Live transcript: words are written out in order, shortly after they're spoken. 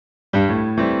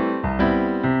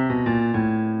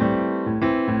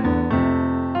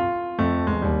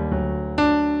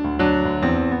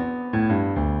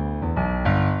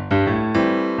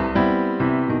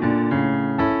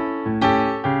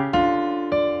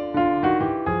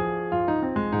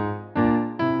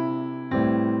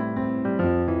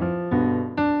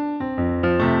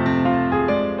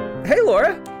Hey,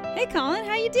 Laura. Hey, Colin,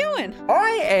 how you doing?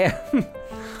 I am...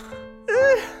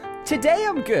 Today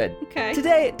I'm good. Okay.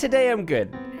 Today I'm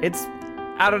good.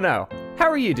 I don't know. How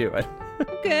are you doing?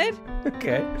 Good.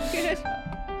 Okay. Good.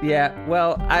 Yeah,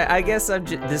 well, I guess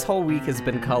this whole week has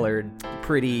been colored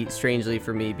pretty strangely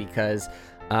for me because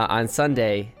on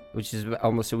Sunday, which is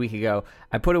almost a week ago,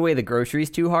 I put away the groceries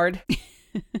too hard.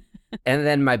 And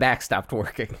then my back stopped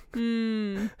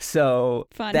working. So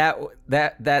Fun.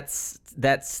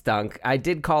 that stunk. I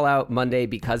did call out Monday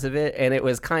because of it, and it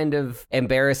was kind of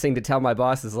embarrassing to tell my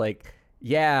bosses, like,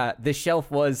 yeah, the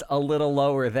shelf was a little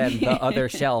lower than the other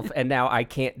shelf, and now I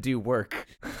can't do work.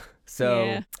 So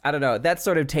Yeah. I don't know. That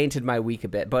sort of tainted my week a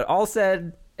bit. But all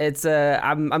said, it's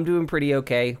I'm doing pretty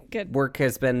okay. Good. Work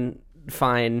has been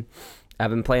fine. I've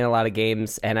been playing a lot of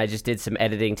games, and I just did some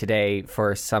editing today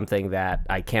for something that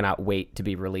I cannot wait to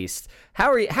be released. How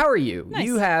are you? Nice.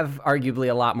 You have arguably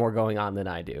a lot more going on than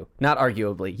I do. Not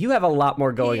arguably. You have a lot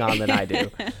more going on than I do.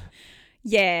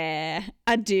 Yeah,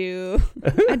 I do.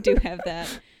 I do have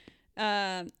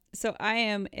that. So I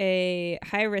am a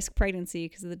high-risk pregnancy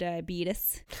because of the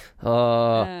diabetes.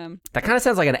 That kind of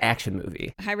sounds like an action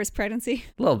movie. High-risk pregnancy?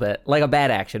 A little bit. Like a bad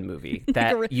action movie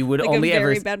that you would like only a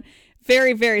very ever... bad,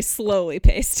 very, very slowly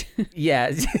paced.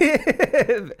 Yeah.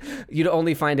 You'd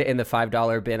only find it in the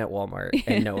 $5 bin at Walmart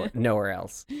and nowhere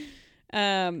else.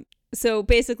 So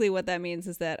basically what that means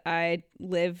is that I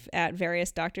live at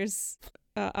various doctors'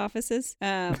 offices.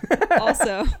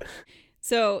 Also,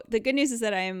 so the good news is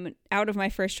that I'm out of my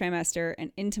first trimester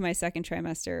and into my second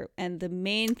trimester. And the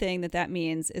main thing that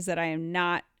means is that I am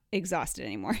not exhausted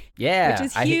anymore. Yeah. Which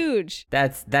is huge.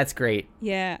 That's great.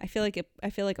 Yeah. I feel like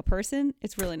a person.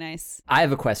 It's really nice. I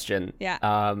have a question.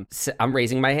 Yeah. So I'm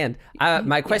raising my hand.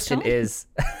 My question is,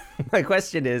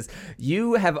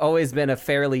 you have always been a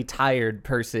fairly tired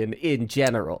person in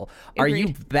general.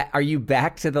 Agreed. Are you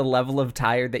back to the level of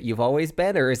tired that you've always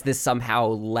been, or is this somehow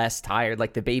less tired?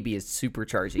 Like the baby is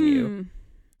supercharging you?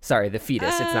 Sorry, the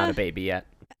fetus. It's not a baby yet.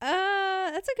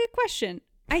 That's a good question.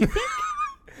 I think.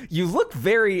 You look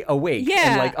very awake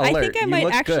Yeah, and like alert. I think I You might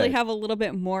look actually good. have a little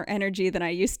bit more energy than I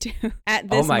used to at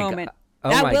this my moment. God. Oh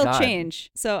that my will God. change.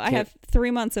 So I have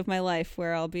 3 months of my life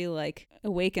where I'll be like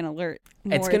awake and alert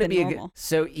more It's going to than be normal.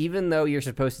 so even though you're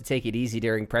supposed to take it easy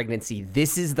during pregnancy,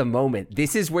 this is the moment.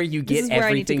 This is where you This get is where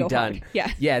I need to everything go done. hard.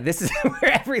 Yeah. Yeah, this is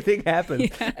where everything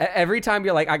happens. Yeah. Every time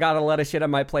you're like, I got a lot of shit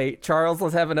on my plate. Charles,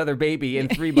 let's have another baby. In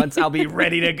 3 months, I'll be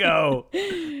ready to go.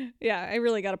 Yeah, I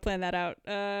really got to plan that out.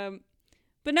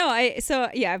 But no,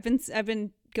 I've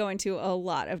been going to a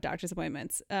lot of doctor's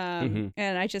appointments. And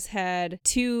I just had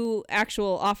 2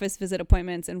 actual office visit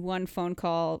appointments and 1 phone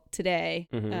call today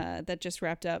that just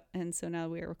wrapped up. And so now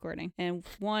we are recording. And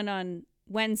 1 on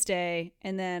Wednesday,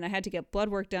 and then I had to get blood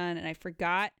work done, and I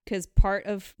forgot because part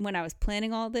of when I was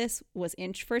planning all this was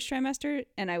in first trimester,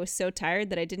 and I was so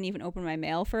tired that I didn't even open my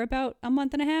mail for about a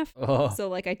month and a half. Oh. So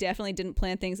like I definitely didn't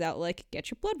plan things out like get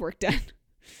your blood work done.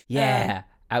 Yeah.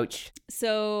 Ouch.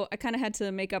 So I kind of had to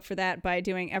make up for that by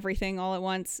doing everything all at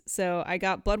once. So I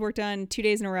got blood work done 2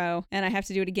 days in a row, and I have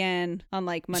to do it again on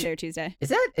like Monday or Tuesday. Is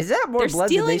that more They're blood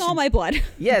stealing than they should... all my blood.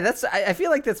 Yeah, I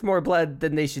feel like that's more blood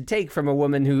than they should take from a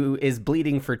woman who is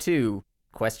bleeding for 2?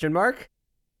 Question mark?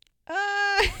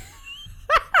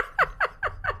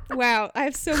 Wow, I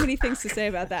have so many things to say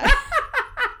about that.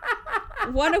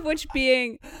 One of which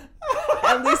being,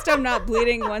 at least I'm not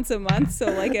bleeding once a month, so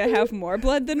like I have more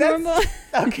blood than normal.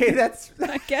 Okay, that's...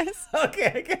 I guess.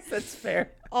 Okay, I guess that's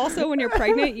fair. Also, when you're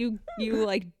pregnant, you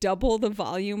like double the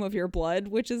volume of your blood,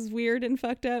 which is weird and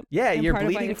fucked up. Yeah, and you're part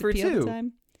of why bleeding you have to for pee all the 2.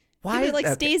 time. Why? Yeah, it like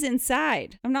okay. stays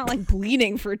inside. I'm not like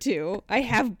bleeding for 2. I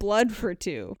have blood for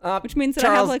 2, which means that I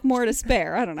have Charles- like more to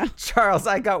spare. I don't know. Charles,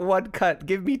 I got 1 cut.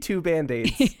 Give me 2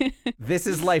 Band-Aids. This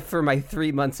is life for my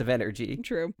 3 months of energy.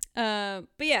 True. But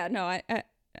yeah, no,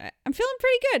 I'm feeling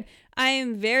pretty good. I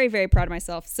am very, very proud of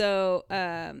myself. So,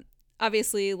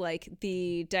 obviously, like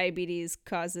the diabetes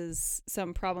causes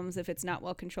some problems if it's not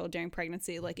well controlled during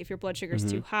pregnancy. Like if your blood sugar is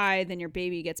too high, then your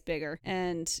baby gets bigger,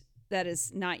 and that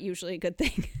is not usually a good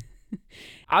thing.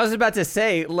 I was about to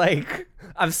say, like,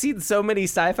 I've seen so many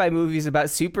sci-fi movies about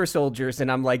super soldiers, and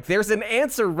I'm like, there's an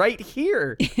answer right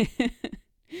here.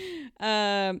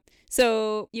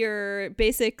 So your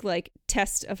basic like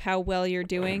test of how well you're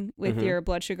doing with your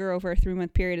blood sugar over a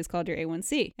 3-month period is called your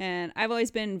A1C. And I've always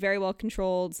been very well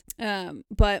controlled.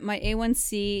 But my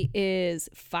A1C is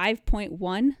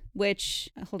 5.1, which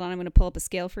hold on, I'm going to pull up a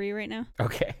scale for you right now.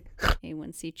 Okay.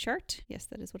 A1C chart. Yes,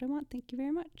 that is what I want. Thank you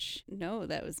very much. No,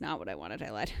 that was not what I wanted. I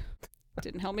lied.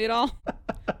 Didn't help me at all.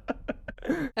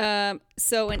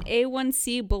 So an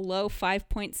A1C below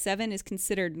 5.7 is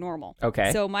considered normal.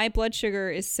 Okay. So my blood sugar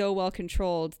is so well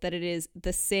controlled that it is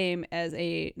the same as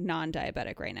a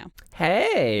non-diabetic right now.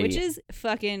 Hey. Which is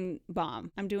fucking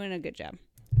bomb. I'm doing a good job.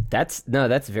 That's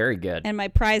very good. And my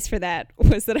prize for that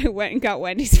was that I went and got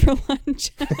Wendy's for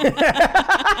lunch.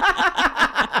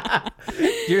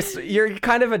 You're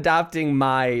kind of adopting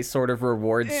my sort of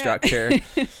reward structure,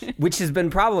 which has been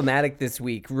problematic this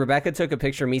week. Rebecca took a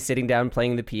picture of me sitting down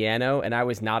playing the piano, and I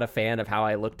was not a fan of how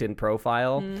I looked in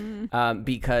profile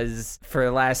because for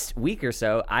the last week or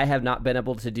so, I have not been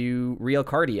able to do real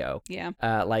cardio,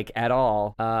 like at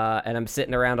all, and I'm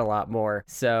sitting around a lot more.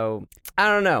 So I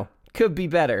don't know. Could be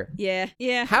better. Yeah.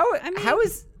 How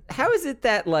is it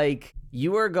that like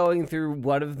you are going through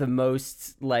one of the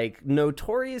most like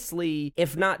notoriously,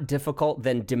 if not difficult,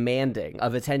 then demanding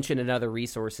of attention and other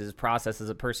resources processes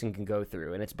a person can go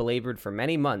through, and it's belabored for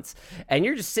many months, and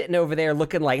you're just sitting over there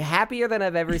looking like happier than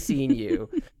I've ever seen you.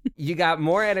 You got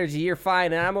more energy, you're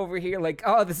fine, and I'm over here like,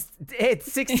 oh, it's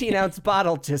 16-ounce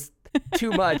bottle, just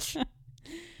too much.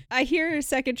 I hear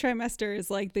second trimester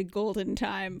is like the golden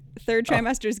time. Third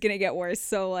trimester is going to get worse.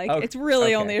 So like it's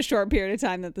really only a short period of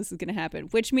time that this is going to happen,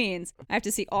 which means I have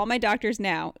to see all my doctors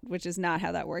now, which is not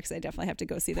how that works. I definitely have to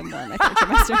go see them more in my third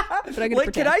trimester. But I'm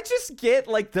like, can I just get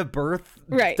like the birth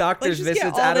doctor's like,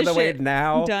 visits out of the way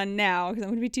now? Done now, because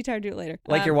I'm going to be too tired to do it later.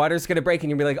 Like your water's going to break and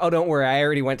you'll be like, oh, don't worry. I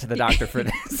already went to the doctor for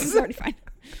this. This is already fine.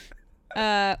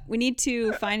 We need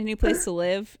to find a new place to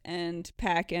live and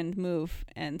pack and move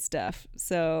and stuff.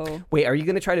 So wait, are you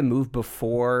going to try to move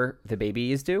before the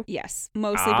baby is due? Yes,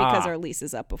 mostly because our lease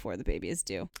is up before the baby is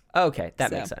due. Okay, that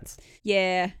makes sense.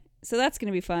 Yeah. So that's going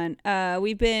to be fun.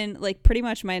 We've been like pretty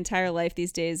much my entire life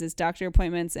these days is doctor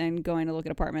appointments and going to look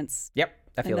at apartments. Yep,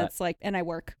 I feel that's like, and I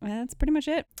work. That's pretty much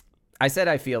it. I said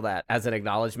I feel that as an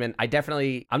acknowledgement. I'm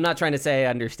not trying to say I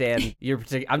understand your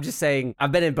particular, I'm just saying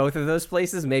I've been in both of those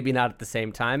places, maybe not at the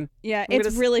same time. Yeah,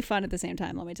 it's really fun at the same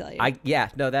time, let me tell you. I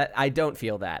don't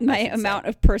feel that. My amount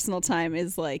of personal time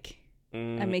is like,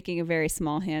 I'm making a very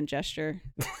small hand gesture,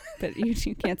 but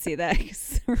you can't see that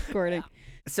because we're recording.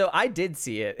 So I did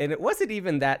see it, and it wasn't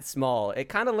even that small. It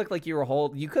kind of looked like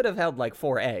you could have held like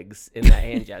 4 eggs in that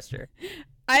hand gesture.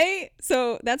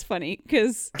 So that's funny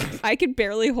because I could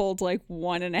barely hold like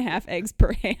 1.5 eggs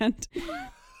per hand.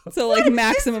 So like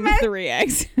maximum 3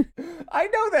 eggs. I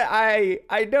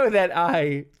know that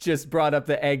I just brought up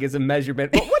the egg as a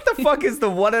measurement, but what the fuck is the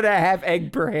 1.5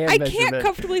 egg per hand measurement? I can't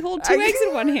comfortably hold 2 eggs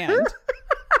in one hand.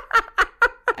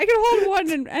 I can hold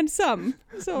one and some.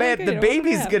 So man, the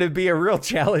baby's going to be a real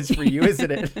challenge for you,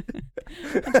 isn't it?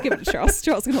 Let's give it to Charles.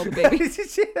 Charles can hold the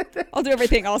baby. I'll do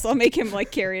everything else. I'll make him like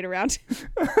carry it around.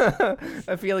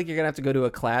 I feel like you're going to have to go to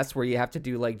a class where you have to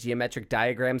do like geometric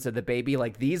diagrams of the baby.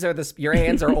 Like your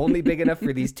hands are only big enough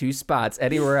for these 2 spots.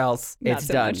 Anywhere else, it's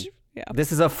so done. Yeah.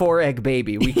 This is a 4-egg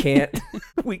baby. We can't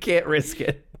risk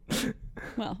it.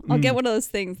 Well, I'll get one of those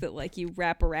things that like you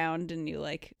wrap around and you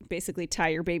like basically tie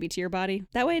your baby to your body.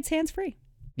 That way it's hands-free.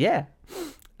 Yeah.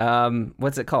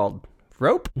 What's it called?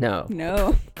 Rope?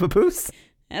 No. Papoose?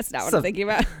 That's not what I'm thinking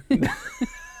about.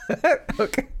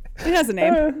 Okay. It has a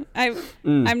name.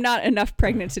 I'm not enough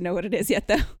pregnant to know what it is yet,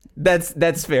 though.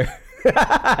 That's fair.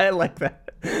 I like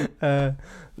that.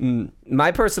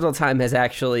 My personal time has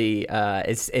actually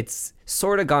it's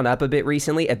sort of gone up a bit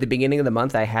recently. At the beginning of the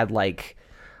month, I had like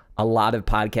a lot of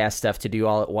podcast stuff to do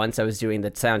all at once. I was doing the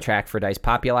soundtrack for Dice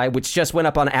Populi, which just went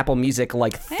up on Apple Music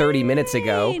like 30 minutes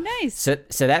ago. Nice.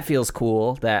 So that feels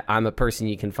cool that I'm a person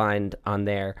you can find on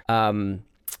there.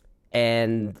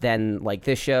 And then like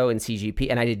this show and CGP,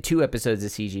 and I did 2 episodes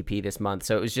of CGP this month.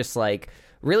 So it was just like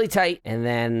really tight. And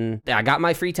then I got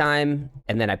my free time,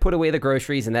 and then I put away the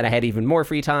groceries, and then I had even more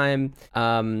free time.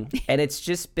 And it's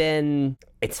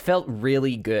felt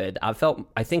really good. I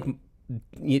think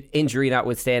injury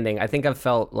notwithstanding, I think I've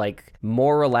felt like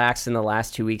more relaxed in the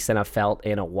last 2 weeks than I've felt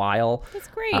in a while. That's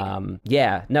great.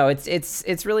 Yeah, no,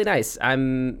 it's really nice.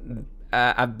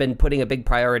 I've been putting a big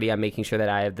priority on making sure that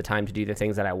I have the time to do the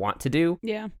things that I want to do.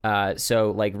 Yeah.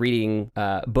 So like reading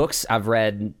books, I've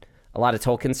read a lot of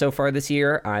Tolkien so far this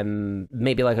year. I'm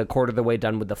maybe like a quarter of the way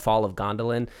done with The Fall of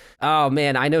Gondolin. Oh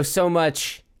man, I know so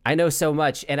much. And I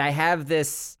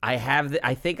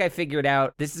think I figured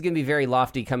out, this is going to be very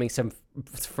lofty coming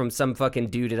from some fucking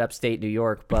dude at upstate New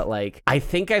York, but like, I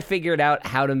think I figured out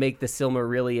how to make the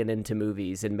Silmarillion into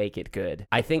movies and make it good.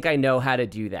 I think I know how to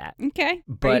do that. Okay.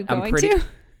 But I'm pretty,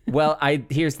 well,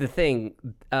 here's the thing.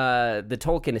 The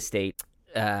Tolkien estate,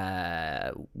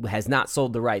 has not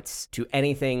sold the rights to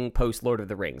anything post Lord of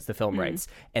the Rings, the film rights,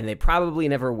 and they probably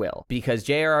never will, because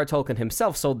J.R.R. Tolkien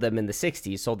himself sold them in the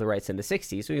 60s, sold the rights in the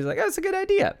 60s, so he's like, oh, that's a good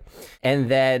idea. And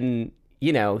then,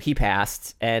 you know, he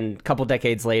passed, and a couple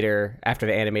decades later, after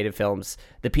the animated films,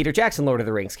 the Peter Jackson Lord of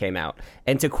the Rings came out.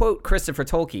 And to quote Christopher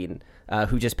Tolkien,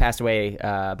 who just passed away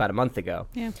about a month ago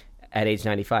at age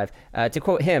 95, to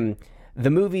quote him, the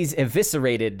movies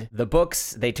eviscerated the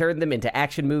books. They turned them into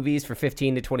action movies for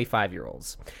 15 to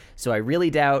 25-year-olds. So I really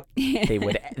doubt they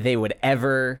would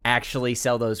ever actually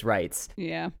sell those rights.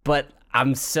 Yeah. But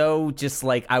I'm so just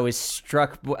like, I was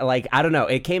struck, like, I don't know.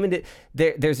 It came into,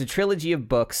 there's a trilogy of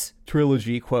books,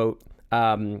 quote,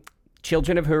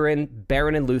 Children of Húrin,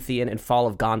 Beren and Luthien, and Fall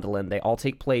of Gondolin. They all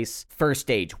take place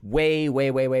first age, way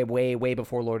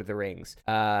before Lord of the Rings.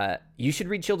 You should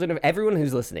read everyone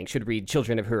who's listening should read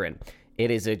Children of Húrin. It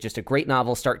is just a great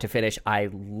novel, start to finish. I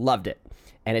loved it.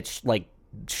 And it's like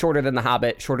shorter than The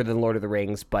Hobbit, shorter than Lord of the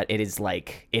Rings, but it is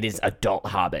adult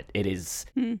Hobbit. It's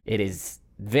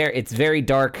very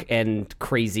dark and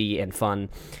crazy and fun.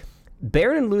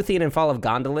 Beren and Luthien and Fall of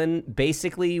Gondolin,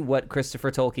 basically what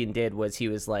Christopher Tolkien did was he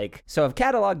was like, so I've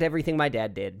cataloged everything my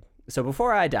dad did. So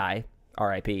before I die,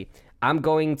 R.I.P., I'm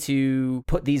going to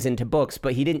put these into books,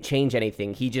 but he didn't change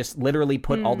anything. He just literally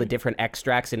put all the different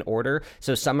extracts in order.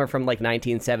 So some are from like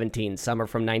 1917, some are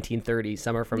from 1930,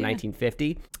 some are from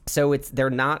 1950. So they're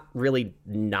not really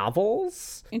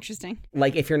novels. Interesting.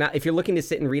 Like if you're looking to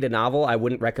sit and read a novel, I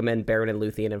wouldn't recommend Beren and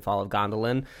Luthien and Fall of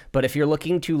Gondolin. But if you're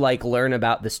looking to like learn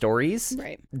about the stories,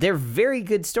 they're very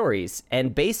good stories.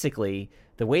 And basically,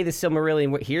 the way the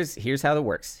Silmarillion, here's how it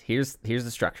works. Here's the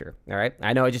structure. All right.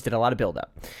 I know I just did a lot of build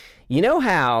up. You know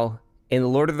how in the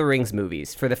Lord of the Rings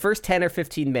movies, for the first 10 or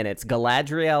 15 minutes,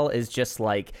 Galadriel is just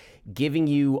like giving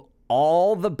you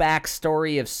all the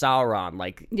backstory of Sauron.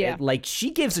 Like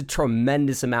she gives a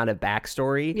tremendous amount of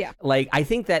backstory. Yeah. Like I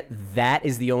think that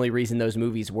is the only reason those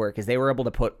movies work, is they were able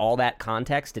to put all that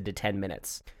context into 10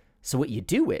 minutes. So what you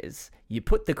do is you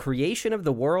put the creation of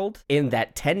the world in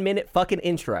that 10-minute fucking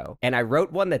intro. And I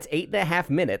wrote one that's 8.5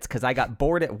 minutes because I got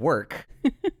bored at work.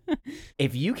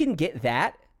 If you can get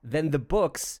that, then the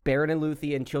books, Beren and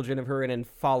Luthien, Children of Húrin, and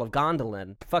Fall of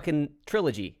Gondolin, fucking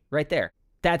trilogy right there.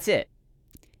 That's it.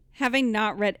 Having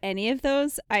not read any of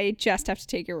those, I just have to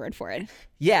take your word for it.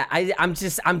 Yeah, I'm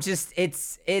just,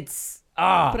 it's.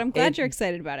 But I'm glad you're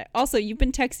excited about it. Also, you've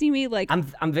been texting me like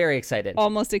I'm very excited.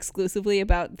 Almost exclusively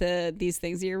about these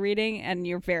things you're reading, and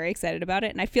you're very excited about it.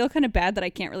 And I feel kind of bad that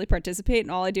I can't really participate, and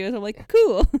all I do is I'm like,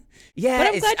 cool. Yeah, but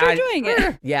I'm glad you're doing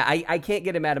it. Yeah, I can't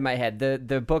get them out of my head.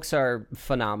 The books are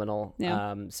phenomenal.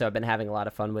 Yeah. So I've been having a lot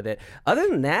of fun with it. Other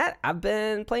than that, I've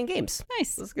been playing games.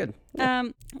 Nice. That's good. Yeah.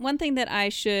 One thing that I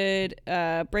should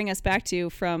bring us back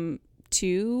to from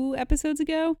 2 episodes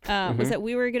ago was that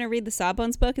we were going to read the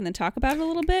Sawbones book and then talk about it a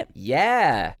little bit.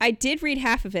 Yeah. I did read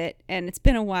half of it, and it's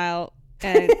been a while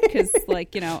because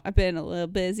I've been a little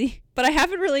busy, but I have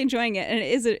been really enjoying it, and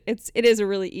it is a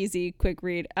really easy, quick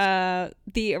read.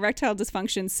 The erectile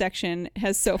dysfunction section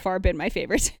has so far been my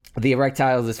favorite. The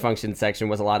erectile dysfunction section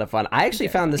was a lot of fun. I actually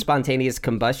found the spontaneous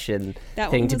combustion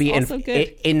thing to be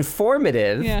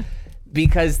informative. Yeah.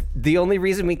 Because the only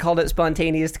reason we called it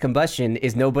spontaneous combustion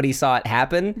is nobody saw it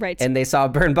happen. Right. And they saw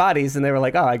burn bodies and they were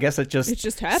like, oh, I guess it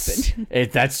just happened.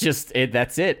 That's it.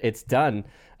 That's it. It's done.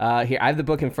 Here, I have the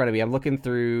book in front of me. I'm looking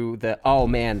through oh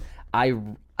man,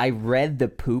 I read the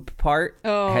poop part.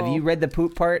 Oh. Have you read the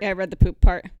poop part? Yeah, I read the poop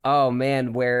part. Oh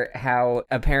man, how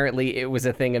apparently it was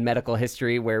a thing in medical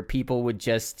history where people would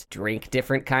just drink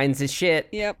different kinds of shit.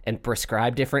 Yep. And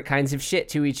prescribe different kinds of shit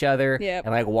to each other. Yep.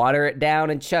 And like water it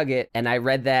down and chug it. And I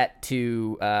read that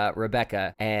to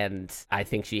Rebecca, and I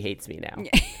think she hates me now.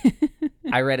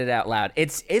 I read it out loud.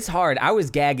 It's hard. I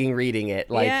was gagging reading it.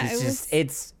 Like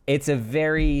it's a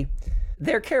very.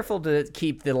 They're careful to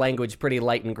keep the language pretty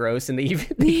light and gross, and they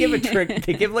give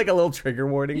like a little trigger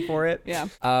warning for it. Yeah.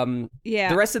 Yeah.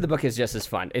 The rest of the book is just as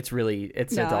fun. It's a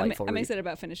delightful I'm read. excited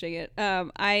about finishing it.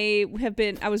 I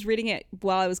was reading it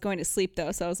while I was going to sleep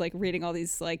though, so I was like reading all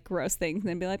these like gross things and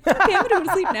then be like, okay, I'm gonna go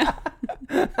to sleep now.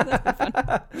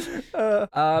 That's been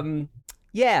fun.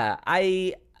 Yeah,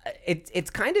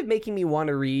 it's kind of making me want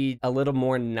to read a little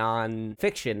more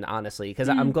non-fiction, honestly, because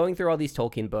I'm going through all these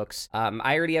Tolkien books.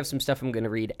 I already have some stuff I'm going to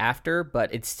read after,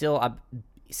 but it's still,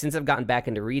 since I've gotten back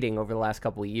into reading over the last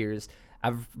couple of years,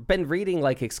 I've been reading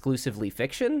like exclusively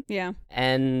fiction. Yeah.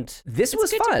 And this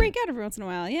was fun. It's good fun. to break out every once in a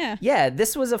while, yeah. Yeah,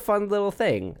 this was a fun little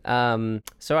thing.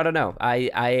 So I don't know.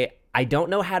 I don't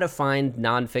know how to find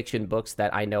nonfiction books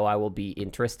that I know I will be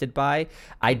interested by.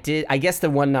 I guess the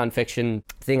one nonfiction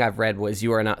thing I've read was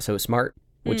You Are Not So Smart.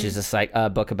 which is a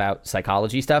book about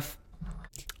psychology stuff.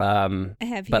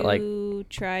 Have but you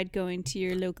tried going to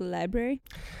your local library?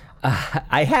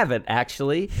 I haven't,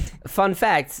 actually. Fun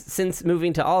fact, since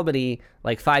moving to Albany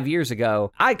like 5 years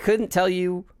ago, I couldn't tell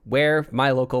you where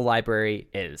my local library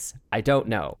is. I don't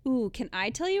know. Ooh, can I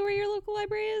tell you where your local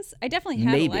library is? I definitely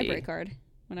had a library card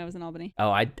when I was in Albany. Oh,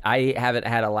 I haven't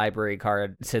had a library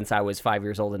card since I was 5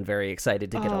 years old and very excited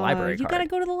to get a library card. You gotta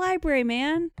go to the library,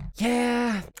 man.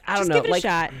 Yeah, I don't know. Just give it a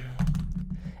shot.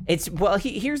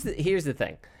 Here's the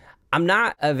thing. I'm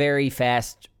not a very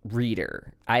fast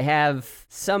reader. I have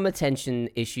some attention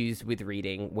issues with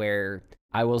reading where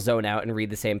I will zone out and read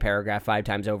the same paragraph 5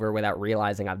 times over without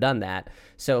realizing I've done that.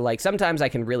 So, like, sometimes I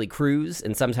can really cruise,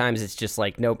 and sometimes it's just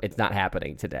like, nope, it's not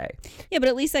happening today. Yeah, but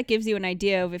at least that gives you an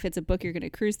idea of if it's a book you're going to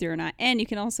cruise through or not. And you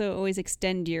can also always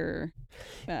extend your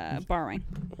borrowing.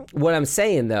 What I'm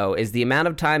saying, though, is the amount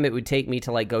of time it would take me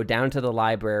to, like, go down to the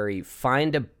library,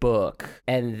 find a book,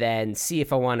 and then see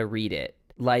if I want to read it.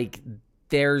 Like,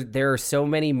 there are so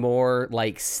many more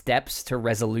like steps to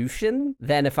resolution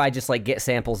than if I just like get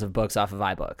samples of books off of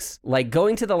iBooks. Like,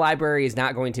 going to the library is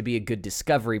not going to be a good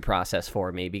discovery process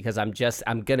for me because I'm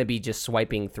gonna be just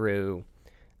swiping through.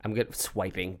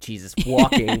 Walking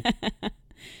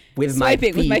with my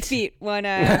feet. With my feet, one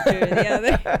after the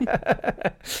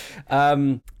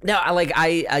other. No,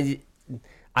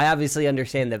 I obviously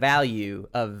understand the value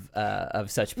of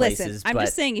such places. Listen, I'm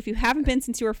just saying, if you haven't been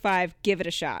since you were 5, give it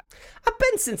a shot. I've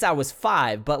been since I was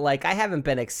 5, but like I haven't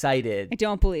been excited. I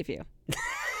don't believe you.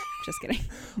 Just kidding.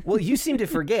 Well, you seem to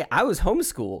forget. I was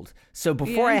homeschooled, so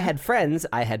before I had friends,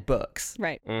 I had books.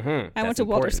 Right. Mm-hmm. I went to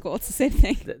Waldorf school. It's the same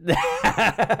thing.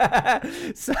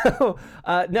 So,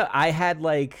 no, I had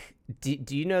like.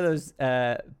 Do you know those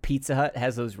Pizza Hut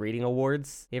has those reading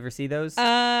awards? You ever see those?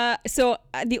 So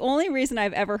the only reason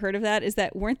I've ever heard of that is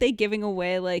that weren't they giving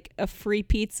away like a free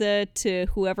pizza to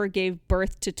whoever gave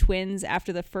birth to twins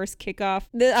after the first kickoff?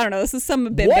 I don't know. This is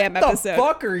some Bim Bam episode. What the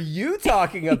fuck are you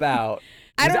talking about?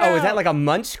 I don't know. Is that like a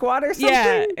Munch Squad or something?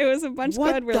 Yeah, it was a Munch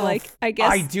Squad where like, I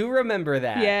guess. I do remember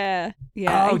that. Yeah.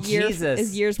 Oh,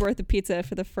 Jesus. A year's worth of pizza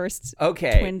for the first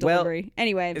twin delivery. Well,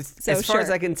 anyway, as far as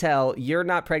I can tell, you're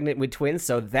not pregnant with twins,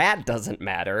 so that doesn't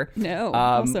matter. No.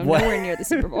 Also, nowhere near the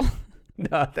Super Bowl.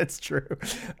 No, that's true.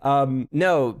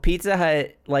 No, Pizza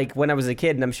Hut, like when I was a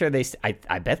kid, and I'm sure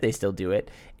I bet they still do it,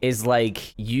 is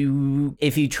like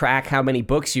if you track how many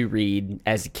books you read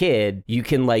as a kid, you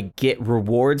can like get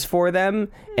rewards for them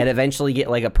and eventually get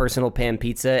like a personal pan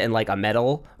pizza and like a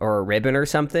medal or a ribbon or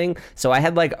something. So I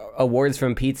had like awards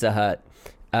from Pizza Hut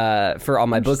for all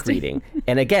my book reading.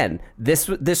 And again, this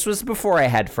was before I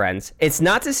had friends. It's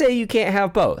not to say you can't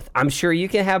have both. I'm sure you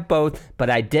can have both, but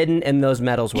I didn't, and those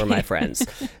medals were my friends.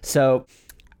 So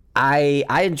I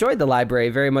enjoyed the library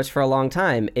very much for a long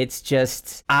time. It's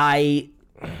just I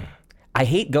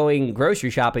hate going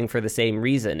grocery shopping for the same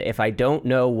reason. If I don't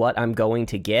know what I'm going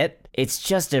to get, it's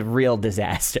just a real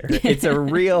disaster. It's a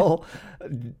real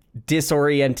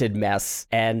disoriented mess,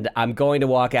 and I'm going to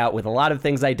walk out with a lot of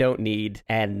things I don't need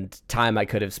and time I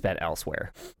could have spent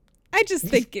elsewhere. I just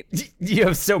think you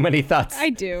have so many thoughts. I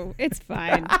do. It's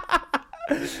fine.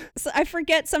 So I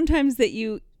forget sometimes that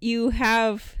you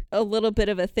have a little bit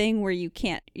of a thing where you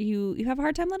have a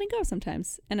hard time letting go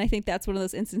sometimes. And I think that's one of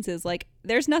those instances. Like,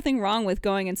 there's nothing wrong with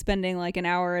going and spending like an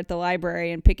hour at the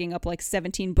library and picking up like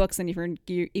 17 books, and even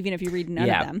if you read none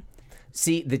of them.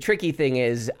 See, the tricky thing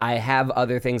is I have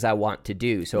other things I want to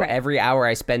do. So every hour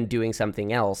I spend doing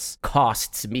something else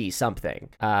costs me something.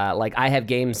 Like, I have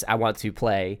games I want to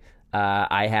play.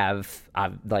 I have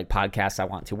like podcasts I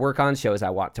want to work on, shows I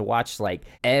want to watch. Like,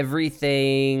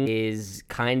 everything is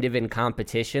kind of in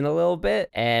competition a little bit,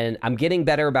 and I'm getting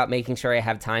better about making sure I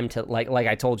have time to like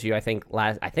I told you, I think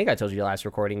I told you last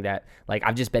recording that like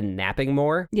I've just been napping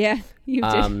more. Yeah, you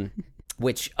did.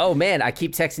 Which, oh man, I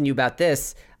keep texting you about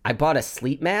this. I bought a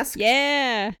sleep mask.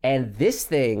 Yeah. And this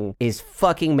thing is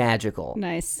fucking magical.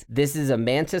 Nice. This is a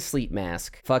Manta sleep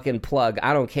mask. Fucking plug.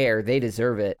 I don't care. They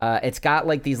deserve it. It's got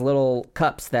like these little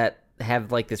cups that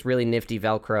have like this really nifty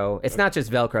Velcro. It's not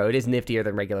just Velcro. It is niftier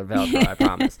than regular Velcro, I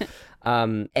promise.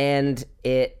 And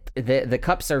the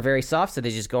cups are very soft, so they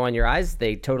just go on your eyes.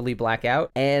 They totally black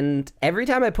out. And every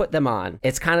time I put them on,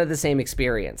 it's kind of the same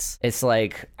experience. It's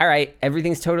like, all right,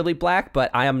 everything's totally black,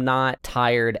 but I am not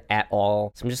tired at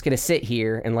all. So I'm just going to sit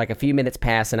here, and like a few minutes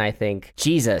pass, and I think,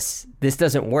 Jesus, this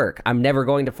doesn't work. I'm never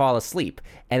going to fall asleep.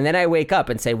 And then I wake up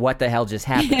and say, what the hell just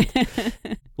happened?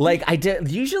 Like,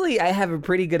 usually I have a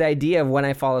pretty good idea of when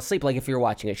I fall asleep. Like, if you're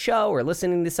watching a show or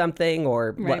listening to something,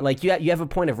 or like you have a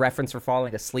point of reference for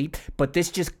falling asleep, but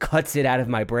this just cuts it out of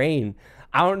my brain.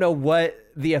 I don't know what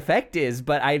the effect is,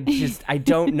 but I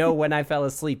don't know when I fell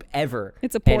asleep ever.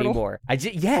 It's a portal anymore.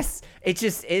 Yes,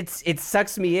 it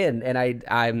sucks me in,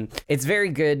 and it's very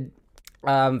good.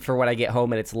 For when I get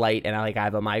home and it's light and I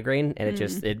have a migraine and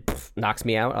it knocks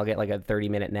me out. I'll get like a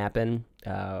 30-minute nap in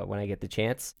when I get the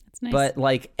chance. That's nice. But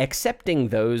like accepting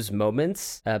those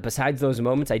moments, besides those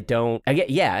moments,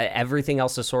 everything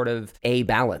else is sort of a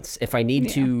balance. If I need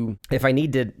to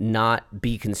not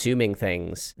be consuming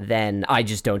things, then I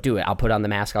just don't do it. I'll put on the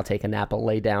mask, I'll take a nap, I'll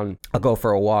lay down, I'll go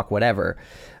for a walk, whatever.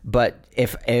 But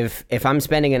if I'm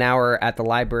spending an hour at the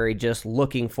library just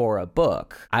looking for a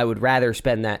book, I would rather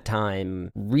spend that time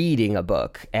reading a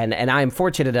book. And I'm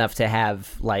fortunate enough to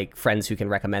have like friends who can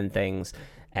recommend things.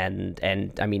 And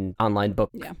I mean, online book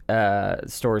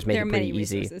stores make it pretty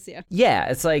easy. Yeah,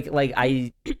 it's like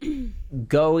I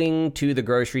going to the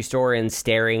grocery store and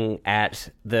staring at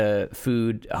the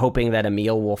food, hoping that a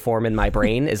meal will form in my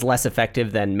brain is less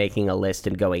effective than making a list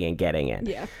and going and getting it.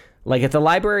 Yeah. Like if the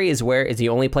library is the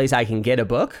only place I can get a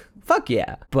book, fuck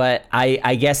yeah. But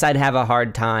I guess I'd have a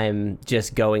hard time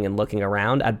just going and looking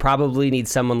around. I'd probably need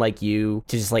someone like you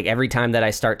to just like every time that I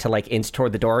start to like inch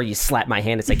toward the door, you slap my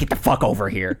hand. It's like, get the fuck over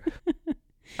here.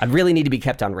 I'd really need to be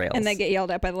kept on rails. And then get yelled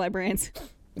at by the librarians.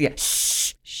 Yeah.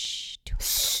 Shh.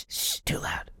 Too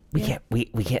loud. We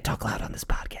can't talk loud on this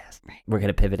podcast. Right. We're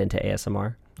gonna pivot into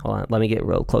ASMR. Hold on, let me get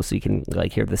real close so you can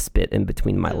like hear the spit in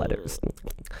between my letters.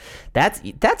 That's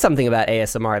something about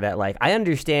ASMR that like I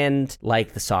understand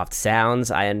like the soft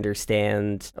sounds. I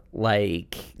understand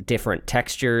like different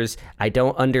textures. I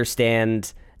don't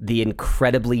understand the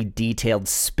incredibly detailed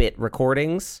spit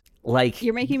recordings. Like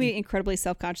you're making me incredibly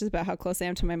self-conscious about how close I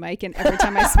am to my mic, and every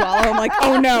time I swallow, I'm like,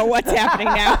 oh no, what's happening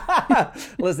now?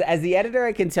 Listen, as the editor,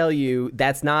 I can tell you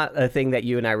that's not a thing that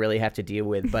you and I really have to deal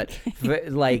with, but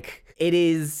like it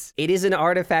is an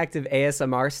artifact of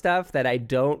ASMR stuff that I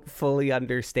don't fully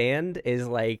understand. Is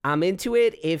like I'm into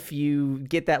it if you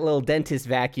get that little dentist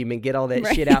vacuum and get all that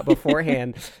shit out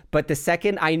beforehand. But the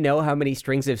second I know how many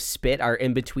strings of spit are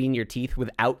in between your teeth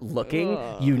without looking,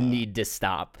 you need to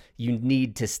stop. You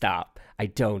need to stop. I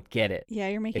don't get it. Yeah,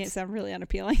 you're making it sound really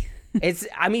unappealing.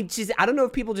 I don't know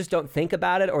if people just don't think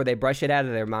about it or they brush it out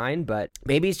of their mind, but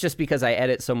maybe it's just because I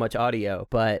edit so much audio.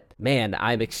 But man,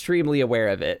 I'm extremely aware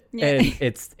of it. Yeah. And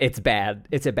it's bad.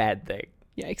 It's a bad thing.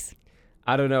 Yikes.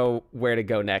 I don't know where to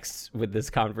go next with this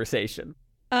conversation.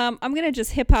 I'm going to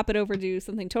just hip hop it over to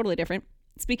something totally different.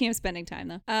 Speaking of spending time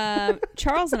though,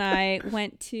 Charles and I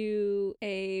went to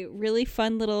a really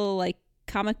fun little like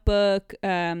comic book,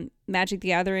 Magic the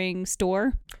Gathering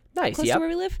store. Nice. Close to where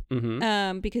we live.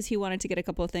 Mm-hmm. Because he wanted to get a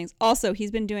couple of things. Also,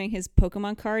 he's been doing his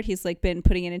Pokemon card. He's like been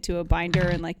putting it into a binder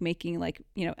and like making like,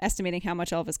 estimating how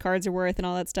much all of his cards are worth and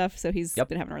all that stuff. So he's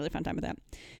been having a really fun time with that.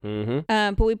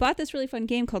 Mm-hmm. But we bought this really fun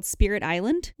game called Spirit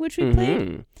Island, which we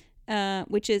played,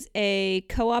 which is a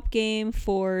co-op game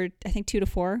for I think 2 to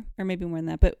 4 or maybe more than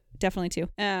that, but definitely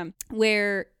 2.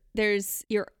 Where there's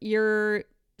your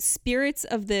spirits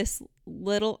of this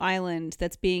little island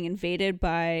that's being invaded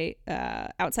by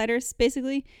outsiders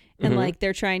basically, and like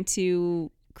they're trying to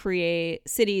create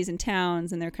cities and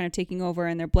towns and they're kind of taking over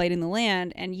and they're blighting the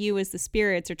land, and you as the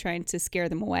spirits are trying to scare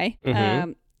them away.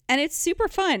 And it's super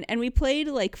fun. And we played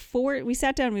we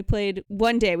sat down and we played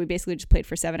one day. We basically just played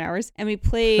for 7 hours. And we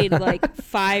played like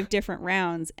 5 different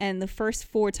rounds. And the first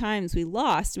 4 times we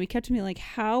lost. We kept being like,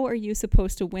 how are you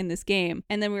supposed to win this game?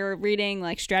 And then we were reading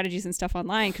like strategies and stuff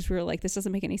online because we were like, this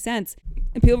doesn't make any sense.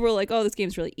 And people were like, oh, this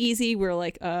game's really easy. We were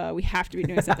like, we have to be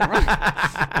doing something wrong.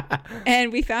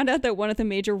 And we found out that one of the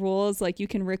major rules, like you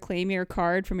can reclaim your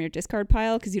card from your discard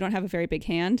pile because you don't have a very big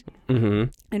hand.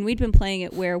 And we'd been playing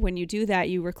it where when you do that,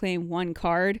 you reclaim one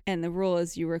card, and the rule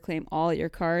is you reclaim all your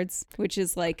cards, which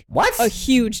is like a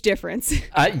huge difference.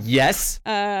 Yes.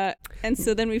 And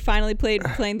so then we finally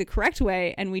playing the correct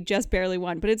way, and we just barely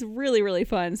won, but it's really, really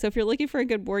fun. So if you're looking for a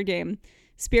good board game,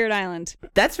 Spirit Island.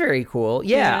 That's very cool.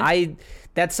 Yeah.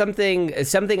 That's something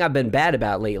I've been bad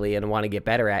about lately and want to get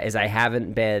better at is I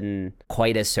haven't been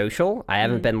quite as social. I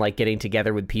haven't been like getting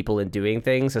together with people and doing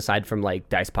things aside from like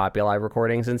Dice Populi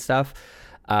recordings and stuff.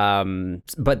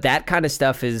 But that kind of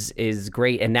stuff is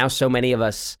great. And now so many of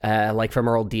us, like from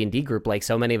our old D&D group, like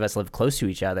so many of us live close to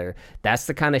each other. That's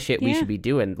the kind of shit we should be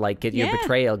doing. Like get your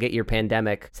Betrayal, get your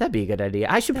Pandemic. So that'd be a good idea.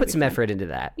 I should put some effort into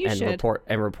that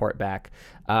report back.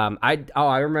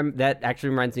 I remember that actually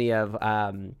reminds me of,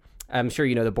 I'm sure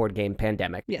you know the board game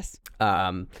Pandemic. Yes.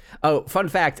 Fun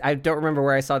fact. I don't remember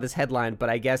where I saw this headline, but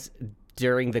I guess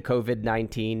during the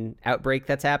COVID-19 outbreak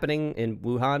that's happening in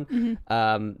Wuhan,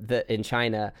 in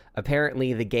China.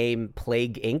 Apparently, the game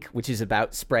Plague Inc., which is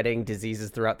about spreading diseases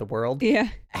throughout the world,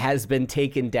 has been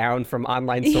taken down from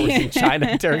online stores in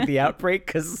China during the outbreak,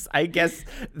 because I guess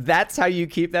that's how you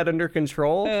keep that under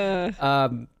control.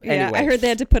 Anyway. I heard they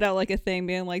had to put out like a thing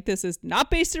being like, this is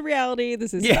not based in reality.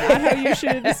 This is not how you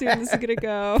should assume this is going to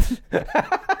go.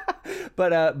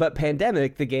 But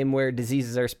Pandemic, the game where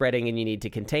diseases are spreading and you need to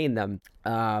contain them,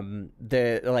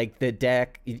 the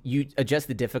deck, you adjust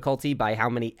the difficulty by how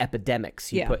many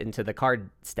epidemics you put into the card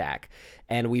stack.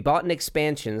 And we bought an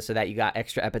expansion so that you got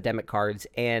extra epidemic cards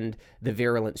and the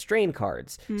virulent strain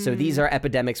cards. So these are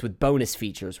epidemics with bonus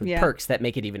features, with perks that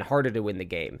make it even harder to win the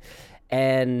game.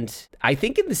 And I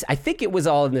think it was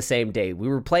all in the same day. We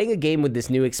were playing a game with this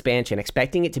new expansion,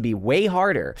 expecting it to be way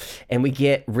harder, and we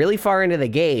get really far into the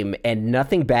game, and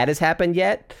nothing bad has happened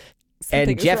yet.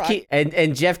 And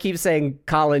Jeff keeps saying,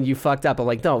 "Colin, you fucked up." I'm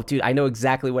like, "No, dude, I know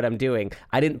exactly what I'm doing.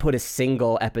 I didn't put a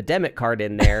single epidemic card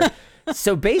in there."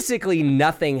 So basically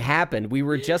nothing happened. We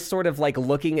were just sort of like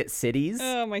looking at cities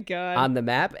oh my God. on the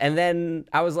map, and then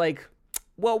I was like,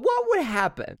 well, what would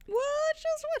happen? Well,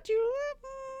 just what you...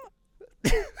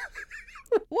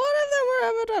 What if there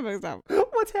were epidemics?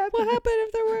 What's happening? What happened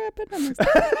if there were epidemics?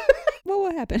 What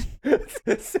would happen?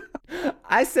 So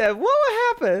I said, what would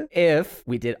happen if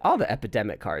we did all the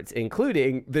epidemic cards,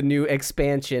 including the new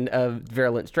expansion of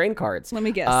virulent strain cards? Let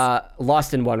me guess.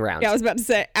 Lost in one round. Yeah, I was about to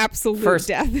say absolute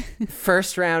death.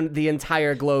 First round, the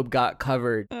entire globe got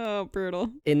covered. Oh, brutal.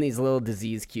 In these little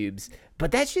disease cubes.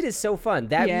 But that shit is so fun.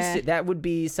 That would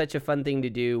be such a fun thing to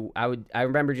do. I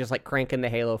remember just like cranking the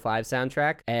Halo 5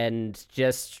 soundtrack and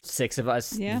just 6 of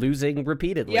us losing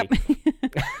repeatedly. Yep.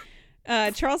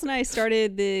 Charles and I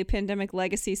started the Pandemic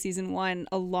Legacy Season 1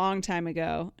 a long time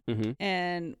ago,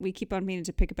 and we keep on meaning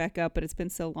to pick it back up, but it's been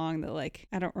so long that like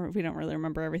we don't really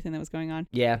remember everything that was going on.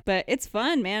 Yeah. But it's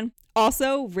fun, man.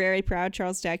 Also, very proud,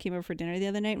 Charles' dad came over for dinner the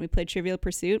other night, and we played Trivial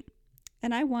Pursuit.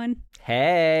 And I won.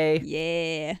 Hey.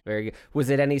 Yeah. Very good.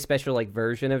 Was it any special like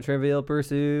version of Trivial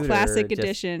Pursuit? Classic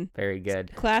edition. Very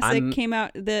good. Classic came out.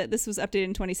 This was updated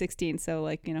in 2016, so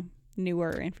like, you know,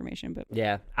 newer information. But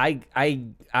yeah, I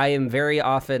am very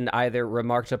often either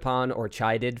remarked upon or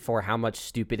chided for how much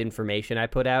stupid information I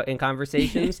put out in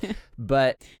conversations,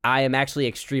 but I am actually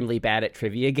extremely bad at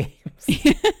trivia games.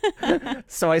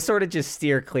 So I sort of just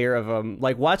steer clear of them.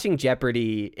 Like watching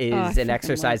Jeopardy is an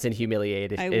exercise in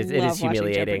humiliation. It is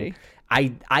humiliating.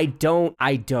 I don't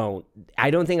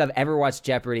think I've ever watched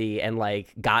Jeopardy and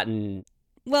like gotten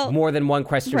more than one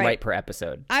question right per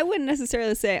episode. I wouldn't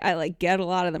necessarily say I like get a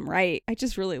lot of them right. I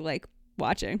just really like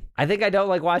watching. I think I don't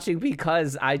like watching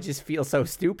because I just feel so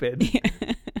stupid.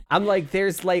 I'm like,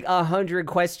 there's like 100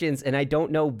 questions and I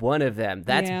don't know one of them.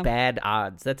 That's bad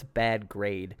odds. That's bad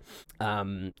grade.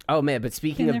 Oh man, but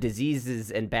speaking of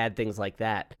diseases and bad things like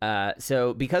that.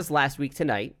 So because last week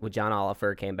tonight when John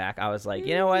Oliver came back, I was like,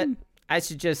 you know what? I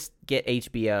should just get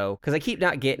HBO because I keep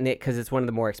not getting it because it's one of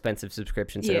the more expensive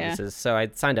subscription services. So I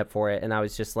signed up for it and I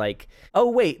was just like, oh,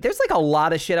 wait, there's like a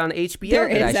lot of shit on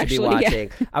HBO that I should be watching.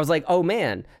 Yeah. I was like, oh,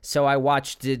 man. So I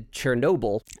watched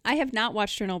Chernobyl. I have not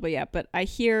watched Chernobyl yet, but I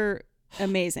hear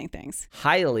amazing things.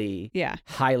 Highly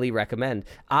recommend.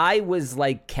 I was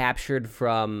like captured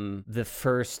from the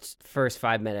first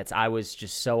 5 minutes. I was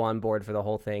just so on board for the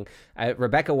whole thing.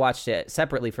 Rebecca watched it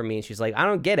separately from me and she's like, I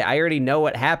don't get it. I already know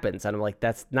what happens. And I'm like,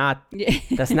 that's not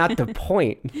the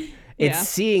point. It's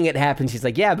seeing it happen. She's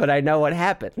like, yeah, but I know what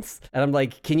happens. And I'm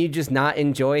like, can you just not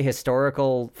enjoy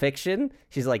historical fiction?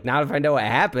 She's like, not if I know what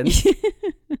happens.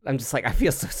 I'm just like, I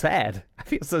feel so sad. I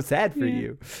feel so sad for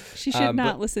you. She should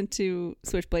not listen to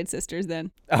Switchblade Sisters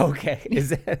then. Okay.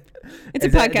 It's a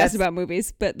podcast about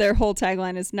movies, but their whole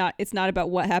tagline is it's not about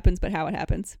what happens, but how it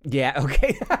happens. Yeah.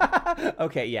 Okay.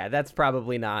 Okay. Yeah. That's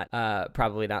probably not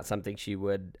something she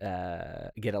would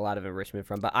get a lot of enrichment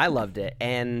from, but I loved it.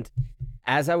 And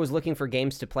as I was looking for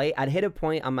games to play, I'd hit a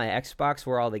point on my Xbox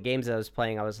where all the games I was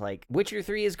playing, I was like, Witcher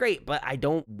 3 is great, but I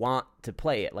don't want to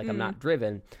play it. Like, I'm not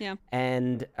driven. Yeah.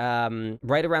 And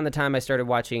right around the time I started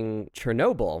watching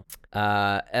Chernobyl,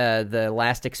 the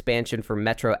last expansion for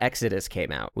Metro Exodus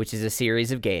came out, which is a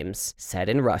series of games set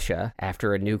in Russia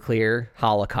after a nuclear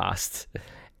holocaust.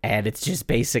 And it's just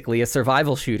basically a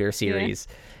survival shooter series.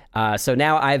 Yeah. So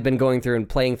now I've been going through and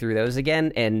playing through those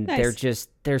again, and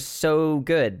they're so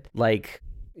good. Like,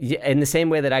 in the same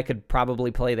way that I could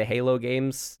probably play the Halo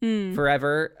games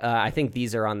forever, I think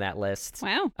these are on that list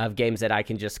of games that I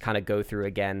can just kind of go through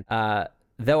again.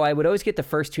 though I would always get the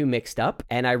first two mixed up.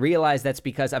 And I realized that's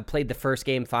because I've played the first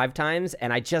game 5 times,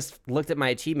 and I just looked at my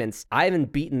achievements. I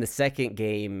haven't beaten the second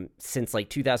game since like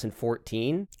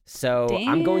 2014. So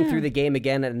I'm going through the game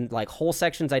again, and like whole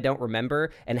sections I don't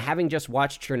remember. And having just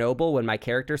watched Chernobyl, when my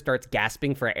character starts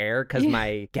gasping for air because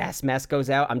my gas mask goes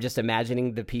out, I'm just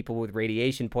imagining the people with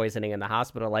radiation poisoning in the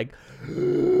hospital, like,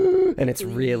 and it's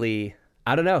really,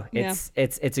 I don't know. It's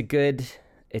a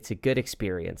good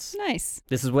experience. Nice.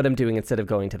 This is what I'm doing instead of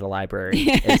going to the library.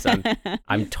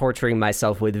 I'm torturing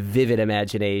myself with vivid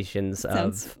imaginations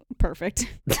Sounds perfect.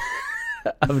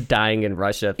 of dying in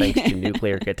Russia thanks to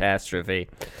nuclear catastrophe.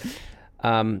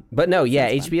 But no,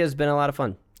 HBO's been a lot of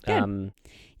fun.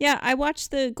 Yeah, I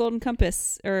watched the Golden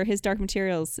Compass, or his Dark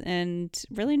Materials, and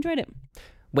really enjoyed it.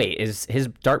 Wait, is his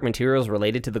Dark Materials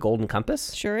related to the Golden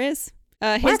Compass? Sure is.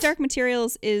 His Dark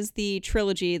Materials is the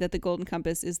trilogy that the Golden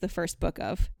Compass is the first book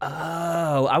of.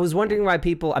 Oh, I was wondering why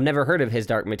I've never heard of his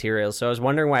Dark Materials, so I was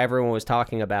wondering why everyone was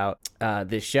talking about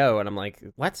this show, and I'm like,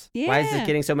 what? Yeah. Why is this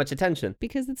getting so much attention?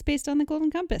 Because it's based on the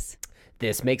Golden Compass.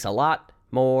 This makes a lot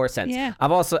more sense. Yeah.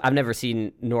 I've never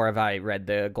seen nor have I read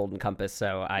the Golden Compass,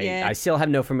 so I still have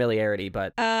no familiarity,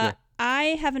 but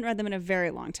I haven't read them in a very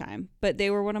long time, but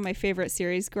they were one of my favorite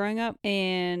series growing up,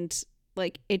 and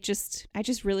like I just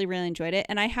really, really enjoyed it.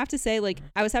 And I have to say, like,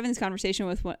 I was having this conversation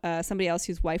with somebody else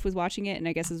whose wife was watching it, and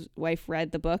I guess his wife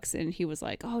read the books, and he was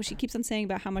like, oh, she keeps on saying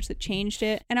about how much that changed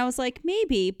it. And I was like,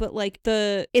 maybe, but like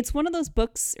it's one of those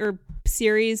books or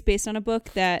series based on a book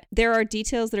that there are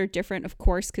details that are different, of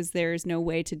course, because there's no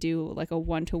way to do like a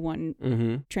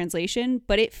one-to-one translation,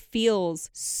 but it feels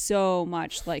so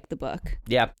much like the book.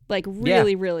 Yeah. Like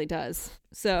really, really does.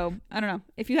 So I don't know.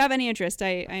 If you have any interest,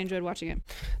 I enjoyed watching it.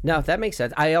 No, that makes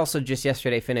sense. I also just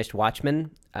yesterday finished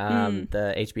Watchmen,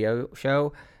 the HBO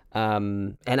show.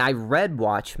 And I read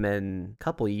Watchmen a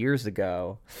couple years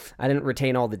ago. I didn't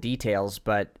retain all the details,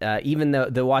 but even though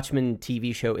the Watchmen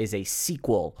TV show is a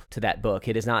sequel to that book,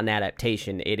 it is not an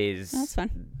adaptation. It is. That's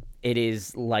fun. It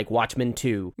is like Watchmen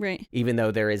 2. Right. Even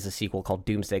though there is a sequel called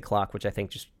Doomsday Clock, which I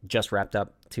think just wrapped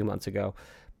up 2 months ago.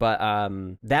 But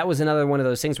that was another one of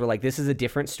those things where, like, this is a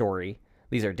different story.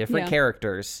 These are different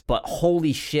characters, but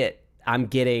holy shit, I'm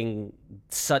getting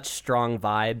such strong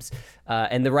vibes.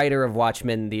 And the writer of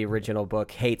Watchmen, the original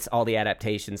book, hates all the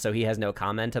adaptations, so he has no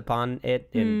comment upon it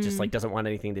and just like doesn't want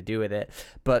anything to do with it.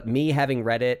 But me having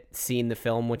read it, seen the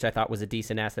film, which I thought was a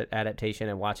decent adaptation,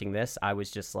 and watching this, I was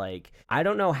just like, I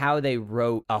don't know how they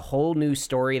wrote a whole new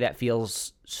story that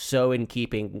feels so in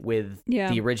keeping with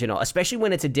the original, especially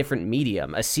when it's a different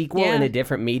medium, a sequel in a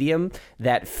different medium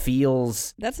that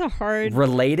feels that's a hard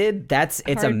related. It's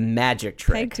a magic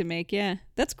trick peg to make. Yeah,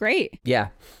 that's great. Yeah.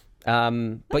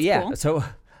 But yeah, cool. So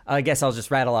I guess I'll just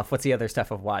rattle off. What's the other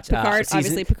stuff I've watched? Picard,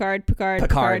 obviously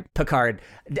Picard.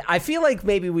 I feel like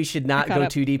maybe we should not go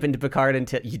too deep into Picard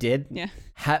until you did. Yeah.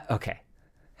 Okay.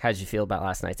 How'd you feel about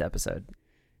last night's episode?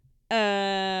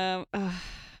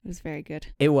 It was very good.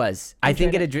 It was. I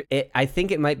think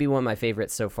it might be one of my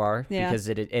favorites so far because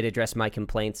it addressed my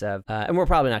complaints of, and we're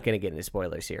probably not going to get into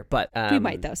spoilers here, but we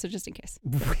might though, so just in case.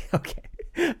 Okay.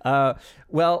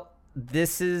 Well.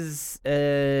 This is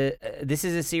a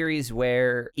series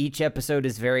where each episode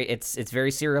is it's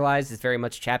very serialized. It's very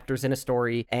much chapters in a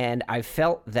story, and I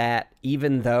felt that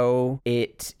even though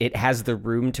it has the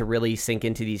room to really sink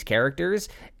into these characters,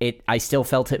 I still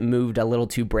felt it moved a little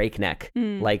too breakneck.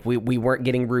 Like we weren't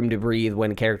getting room to breathe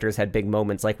when characters had big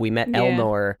moments. Like we met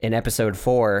Elnor in episode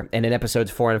 4, and in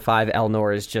episodes 4 and 5,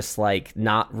 Elnor is just like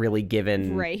not really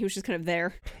given. Right, he was just kind of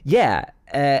there. Yeah.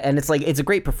 And it's like, it's a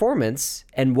great performance,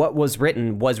 and what was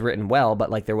written well,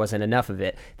 but like there wasn't enough of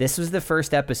it. This was the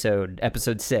first episode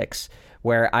 6,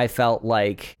 where I felt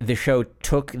like the show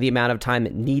took the amount of time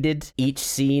it needed. Each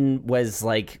scene was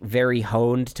like very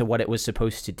honed to what it was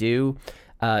supposed to do.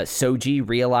 Soji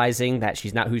realizing that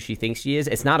she's not who she thinks she is.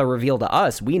 It's not a reveal to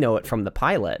us. We know it from the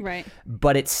pilot. Right.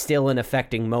 But it's still an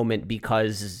affecting moment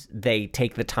because they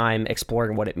take the time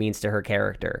exploring what it means to her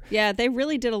character. Yeah, they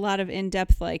really did a lot of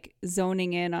in-depth, like,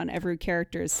 zoning in on every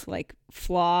character's, like,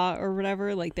 flaw or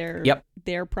whatever, like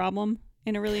their problem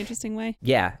in a really interesting way.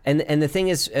 Yeah. And the thing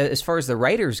is, as far as the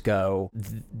writers go,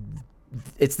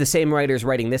 it's the same writers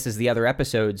writing this as the other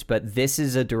episodes, but this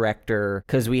is a director,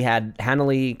 because we had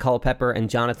Hanley Culpepper and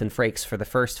Jonathan Frakes for the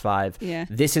first 5. Yeah.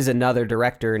 This is another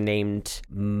director named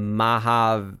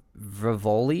Mahavivoli,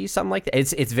 something like that.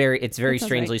 It's very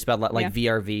strangely spelled, like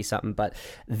VRV something, but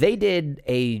they did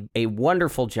a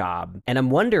wonderful job. And I'm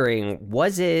wondering,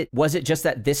 was it just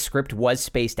that this script was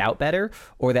spaced out better,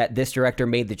 or that this director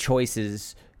made the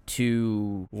choices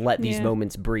to let these Yeah.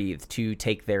 moments breathe, to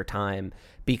take their time,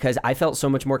 because I felt so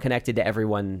much more connected to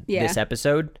everyone Yeah. this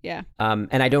episode. Yeah.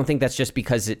 And I don't think that's just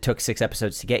because it took 6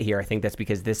 episodes to get here. I think that's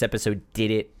because this episode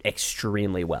did it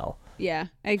extremely well. Yeah,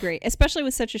 I agree. Especially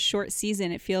with such a short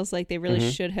season, it feels like they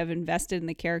really should have invested in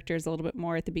the characters a little bit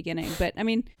more at the beginning. But I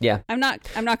mean, Yeah. I'm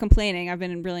not complaining. I've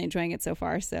been really enjoying it so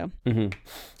far. So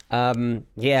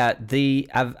Yeah,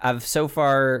 I've so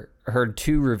far heard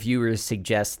 2 reviewers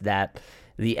suggest that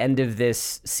the end of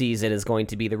this season is going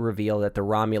to be the reveal that the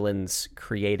Romulans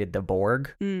created the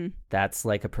Borg. That's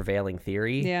like a prevailing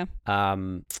theory. yeah.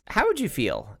 How would you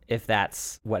feel if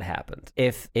that's what happened?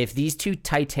 If these 2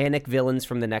 Titanic villains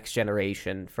from the Next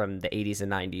Generation from the 80s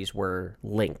and 90s were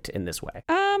linked in this way?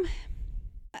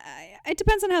 It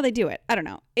depends on how they do it. I don't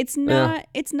know. It's not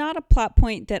a plot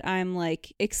point that I'm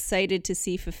like excited to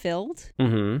see fulfilled.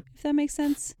 If that makes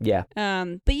sense. Yeah.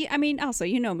 But I mean, also,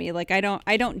 you know me, like I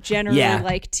don't generally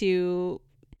like to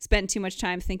spend too much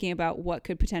time thinking about what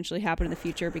could potentially happen in the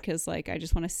future because like I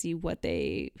just want to see what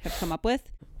they have come up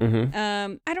with.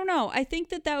 I don't know. I think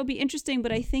that would be interesting,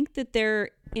 but I think that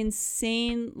their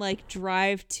insane like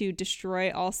drive to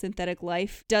destroy all synthetic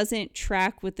life doesn't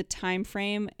track with the time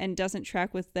frame and doesn't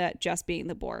track with that just being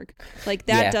the Borg. Like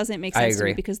that doesn't make sense to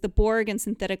me because the Borg and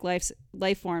synthetic life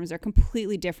forms are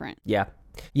completely different. Yeah.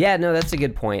 Yeah, no, that's a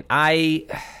good point.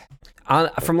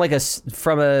 From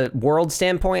a world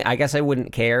standpoint, I guess I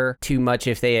wouldn't care too much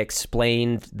if they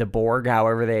explained the Borg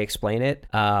however they explain it.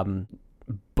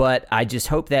 But I just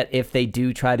hope that if they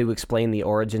do try to explain the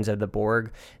origins of the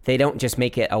Borg, they don't just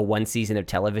make it a 1 season of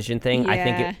television thing.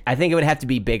 Yeah. I think it would have to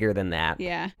be bigger than that.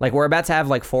 Yeah. Like we're about to have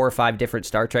like 4 or 5 different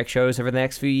Star Trek shows over the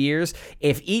next few years.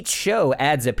 If each show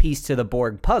adds a piece to the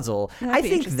Borg puzzle, I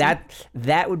think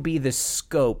that would be the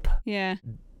scope. Yeah.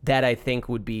 That I think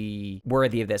would be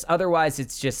worthy of this. Otherwise,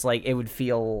 it's just like it would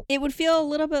feel a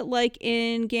little bit like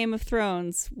in Game of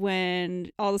Thrones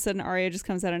when all of a sudden Arya just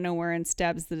comes out of nowhere and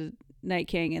stabs the Night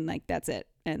King and like that's it.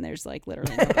 And there's like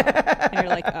literally no and you're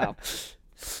like, oh,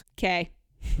 okay.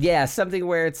 Yeah, something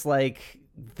where it's like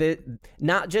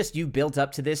not just you built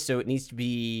up to this, so it needs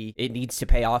to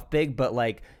pay off big, but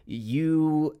like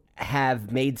you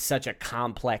have made such a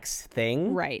complex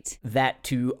thing, right? That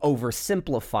to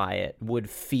oversimplify it would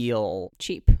feel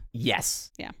cheap.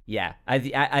 Yes. Yeah.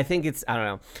 I think it's, I don't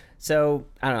know. So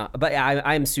I don't know, but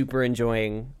I'm super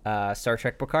enjoying Star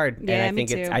Trek Picard, yeah, and I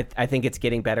think I think it's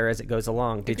getting better as it goes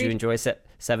along. Did Agreed. you enjoy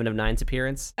Seven of Nine's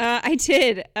appearance? I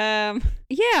did. Yeah,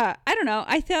 I don't know.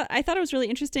 I thought it was really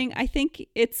interesting. I think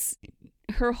it's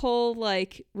her whole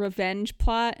like revenge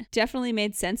plot definitely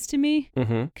made sense to me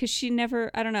because she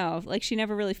never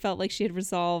really felt like she had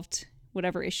resolved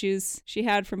whatever issues she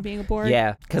had from being a Borg.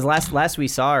 Yeah, because last we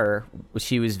saw her,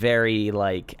 she was very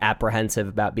like apprehensive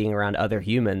about being around other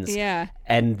humans. Yeah,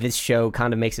 and this show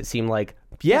kind of makes it seem like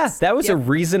that was a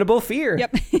reasonable fear.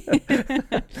 Yep.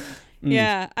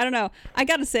 Yeah, I don't know. I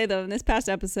gotta say though, in this past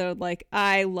episode, like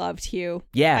I loved Hugh.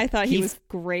 Yeah, I thought he was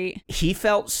great. He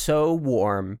felt so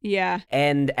warm. Yeah,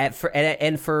 and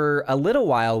for a little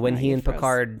while when he and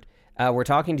Picard were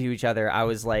talking to each other, I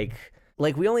was like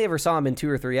we only ever saw him in 2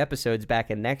 or 3 episodes back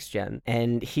in Next Gen,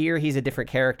 and here he's a different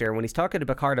character. And when he's talking to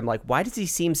Picard, I'm like, why does he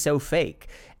seem so fake?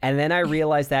 And then I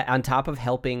realized that on top of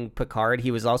helping Picard, he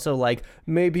was also like,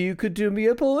 maybe you could do me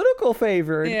a political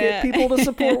favor and get people to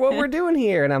support what we're doing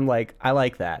here. And I'm like, I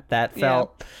like that. That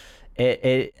felt...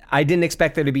 I didn't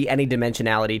expect there to be any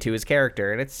dimensionality to his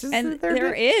character, and it's just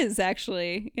there is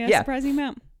actually surprising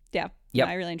amount. Yeah, yep.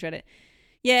 I really enjoyed it.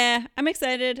 Yeah, I'm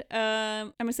excited.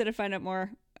 I'm excited to find out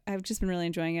more. I've just been really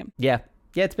enjoying it. Yeah,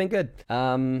 it's been good.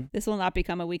 This will not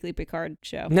become a weekly Picard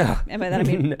show. No, and by that I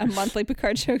mean a monthly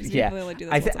Picard show. Yeah, we only do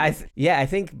this I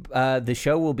think the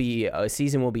show will be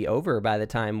season will be over by the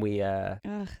time we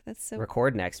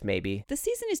record next. Maybe the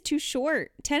season is too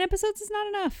short. 10 episodes is not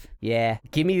enough. Yeah,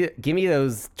 give me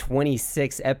those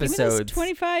 26 episodes. Give me those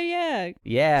 25.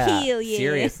 Yeah. Hell yeah.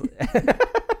 Seriously.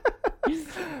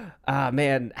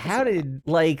 Man, how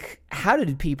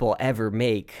did people ever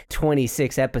make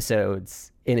 26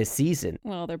 episodes in a season?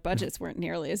 Well, their budgets weren't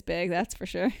nearly as big, that's for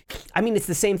sure. I mean, it's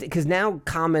the same thing because now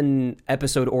common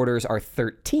episode orders are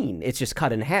 13. It's just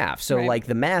cut in half. So like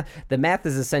the math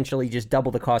is essentially just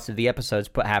double the cost of the episodes,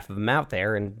 put half of them out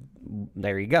there, and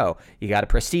there you go. You got a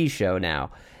prestige show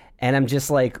now. And I'm just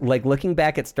like looking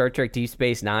back at Star Trek Deep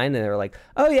Space Nine, and they're like,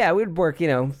 oh yeah, we'd work,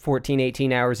 14,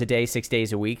 18 hours a day, 6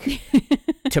 days a week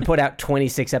to put out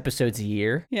 26 episodes a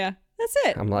year. Yeah, that's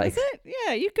it. I'm like, that's it.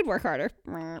 Yeah, you could work harder.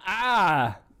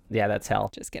 Yeah, that's hell.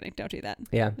 Just kidding. Don't do that.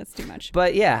 Yeah, that's too much.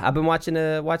 But yeah, I've been watching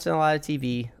a lot of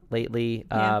TV. lately.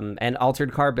 Yeah. And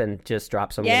Altered Carbon just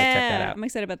dropped, so I'm gonna check that out. I'm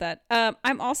excited about that.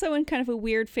 I'm also in kind of a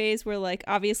weird phase where like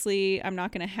obviously I'm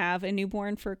not gonna have a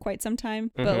newborn for quite some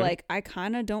time, but like I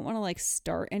kind of don't want to like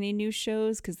start any new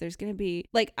shows because there's gonna be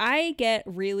like I get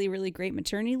really really great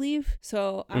maternity leave,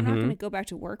 so I'm not gonna go back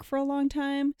to work for a long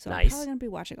time. So I'm probably gonna be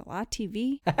watching a lot of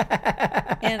TV,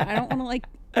 and I don't want to like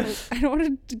I don't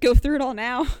want to go through it all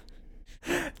now.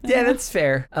 Yeah, that's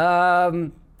fair.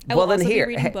 I Well, will then also here,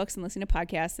 be reading books and listening to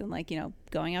podcasts and like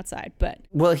going outside. But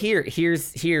well, here's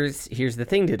the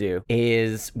thing to do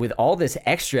is with all this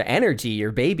extra energy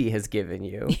your baby has given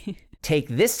you, take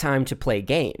this time to play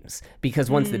games, because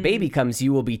once the baby comes,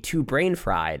 you will be too brain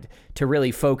fried to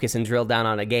really focus and drill down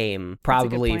on a game,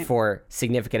 probably for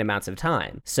significant amounts of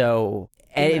time. So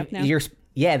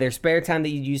their spare time that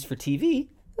you use for TV,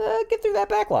 get through that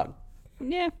backlog.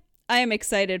 Yeah. I am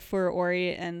excited for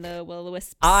Ori and the Will o' the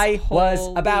Wisps. I was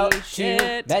about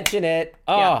to mention it.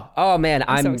 Oh man,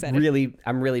 I'm so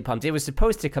really pumped. It was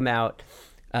supposed to come out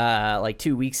like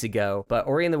 2 weeks ago, but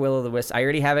Ori and the Will o' the Wisps, I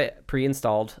already have it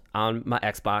pre-installed on my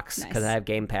Xbox because I have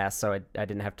Game Pass, so I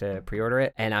didn't have to pre-order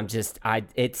it. And I'm just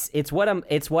it's what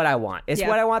I want. It's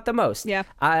what I want the most. Yeah.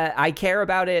 I care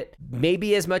about it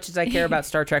maybe as much as I care about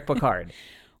Star Trek Picard.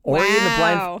 Ori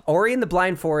and the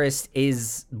Blind Forest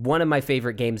is one of my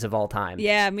favorite games of all time.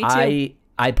 Yeah, me too.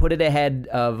 I put it ahead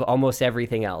of almost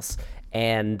everything else.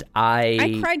 And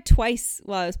I cried twice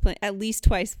while I was playing, at least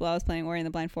twice while I was playing Ori and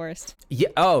the Blind Forest. Yeah.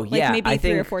 Oh, like yeah. Maybe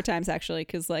 3 or 4 times actually,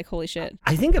 because like holy shit.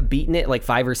 I think I've beaten it like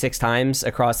 5 or 6 times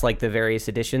across like the various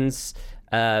editions.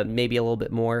 Maybe a little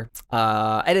bit more.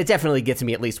 And it definitely gets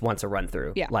me at least once a run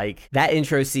through. Yeah. Like that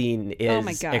intro scene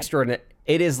is extraordinary.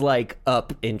 It is like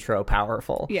up intro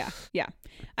powerful. Yeah. Yeah.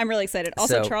 I'm really excited.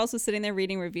 Also, Charles was sitting there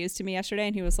reading reviews to me yesterday,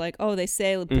 and he was like, "Oh, they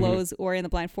say it blows Ori and the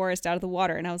Blind Forest out of the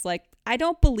water," and I was like, "I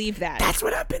don't believe that." That's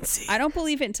what I've been seeing. I don't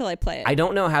believe it until I play it. I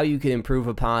don't know how you can improve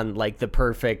upon like the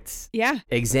perfect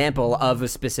example of a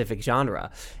specific genre.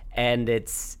 And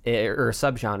it's or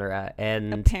subgenre,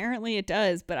 and apparently it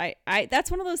does, but I that's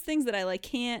one of those things that I like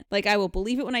can't like. I will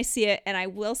believe it when I see it, and I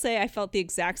will say I felt the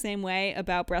exact same way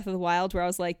about Breath of the Wild, where I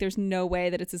was like, "There's no way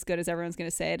that it's as good as everyone's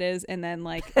gonna say it is," and then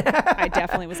like I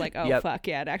definitely was like, "Oh fuck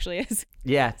yeah, it actually is."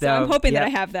 Yeah, so I'm hoping that I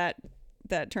have that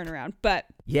turnaround, but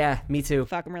yeah, me too.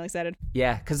 Fuck, I'm really excited.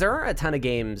 Yeah, because there are a ton of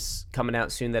games coming out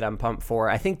soon that I'm pumped for.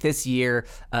 I think this year,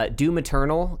 Doom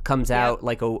Eternal comes out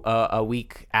like a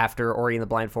week after Ori and the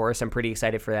Blind Forest. I'm pretty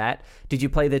excited for that. Did you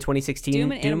play the 2016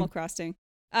 Doom and Animal Crossing?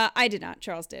 I did not.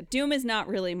 Charles did. Doom is not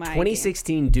really my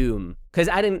 2016 game. Doom. Because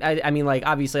I mean, like,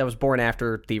 obviously I was born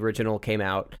after the original came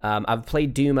out. I've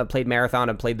played Doom, I've played Marathon,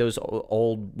 I've played those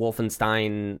old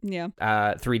Wolfenstein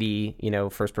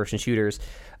 3D, first-person shooters.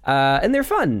 And they're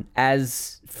fun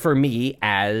for me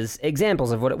as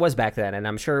examples of what it was back then. And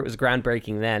I'm sure it was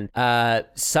groundbreaking then.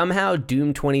 Somehow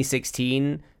Doom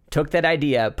 2016 took that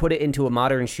idea, put it into a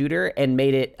modern shooter, and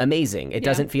made it amazing. It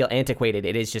doesn't feel antiquated.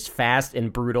 It is just fast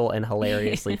and brutal and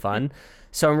hilariously fun.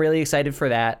 So I'm really excited for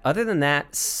that. Other than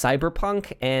that,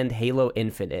 Cyberpunk and Halo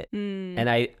Infinite. And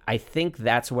I think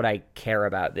that's what I care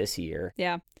about this year.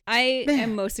 Yeah. I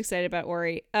am most excited about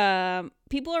Ori.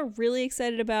 People are really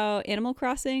excited about Animal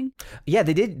Crossing. Yeah,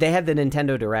 they did. They had the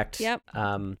Nintendo Direct. Yep.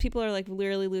 People are like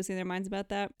literally losing their minds about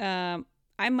that.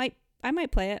 I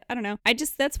might play it. I don't know.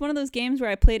 That's one of those games where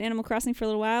I played Animal Crossing for a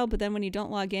little while, but then when you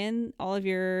don't log in, all of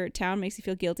your town makes you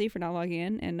feel guilty for not logging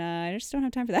in, and I just don't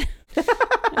have time for that.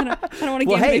 I don't want a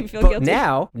game to make me feel guilty.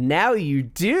 Now you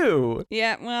do.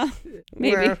 Yeah, well,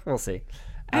 maybe. We'll see.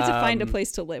 I have to find a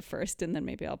place to live first, and then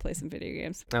maybe I'll play some video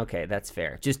games. Okay, that's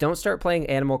fair. Just don't start playing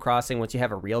Animal Crossing once you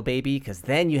have a real baby, because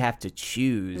then you have to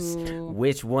choose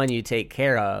which one you take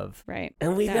care of. Right.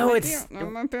 And that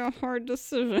might be a hard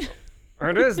decision.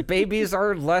 It is. Babies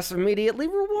are less immediately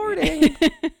rewarding.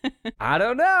 I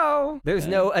don't know. There's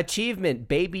no achievement.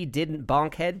 Baby didn't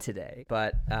bonk head today.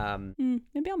 But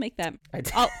maybe I'll make that.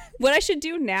 What I should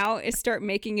do now is start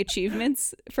making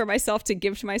achievements for myself to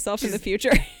give to myself in the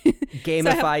future.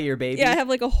 Gamify your baby. Yeah, I have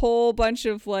like a whole bunch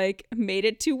of like made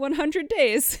it to 100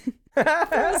 days. For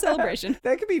a celebration.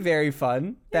 That could be very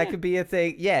fun. That could be a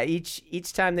thing. Yeah,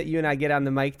 each time that you and I get on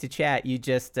the mic to chat, you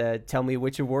just tell me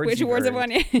which awards I've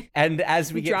won. Yeah. And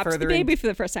as we get further the baby for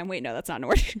the first time. Wait, no, that's not an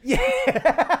award.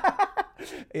 Yeah.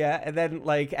 Yeah, and then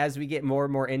like as we get more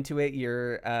and more into it,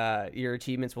 your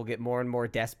achievements will get more and more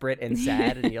desperate and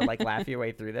sad, and you'll like laugh your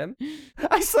way through them.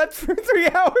 I slept for 3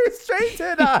 hours straight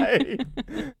tonight.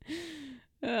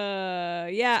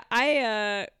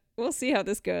 We'll see how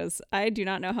this goes. I do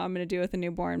not know how I'm going to do with a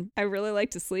newborn. I really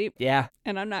like to sleep. Yeah.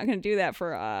 And I'm not going to do that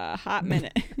for a hot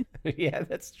minute. Yeah,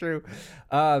 that's true.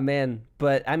 Man.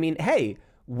 But I mean, hey,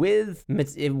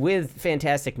 with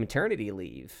fantastic maternity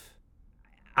leave,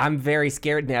 I'm very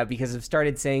scared now because I've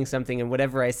started saying something, and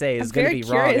whatever I say is going to be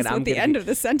wrong. And I'm what the end of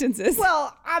the sentence is.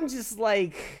 Well, I'm just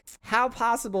like, how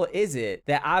possible is it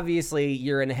that obviously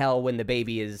you're in hell when the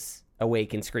baby is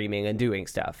awake and screaming and doing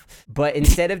stuff, but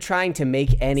instead of trying to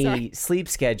make any sleep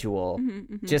schedule,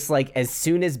 just like as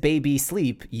soon as baby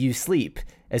sleep, you sleep.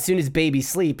 As soon as baby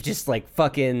sleep, just like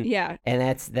fucking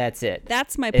and that's it.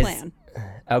 That's my plan.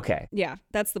 Okay. Yeah,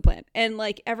 that's the plan. And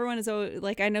like everyone is always,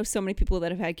 like, I know so many people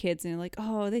that have had kids and they're like,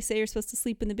 oh, they say you're supposed to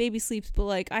sleep when the baby sleeps, but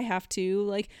like I have to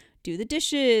like do the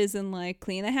dishes and like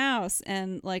clean the house,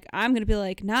 and like I'm gonna be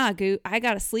like, nah, Goo, I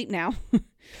gotta sleep now.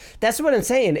 That's what I'm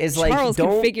saying is like, Charles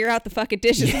can figure out the fucking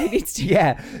dishes he needs to.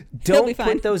 Yeah, don't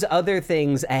put those other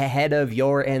things ahead of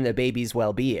your and the baby's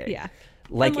well-being. Yeah.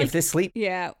 Like if this sleep.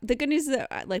 Yeah. The good news is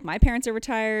that like my parents are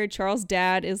retired. Charles'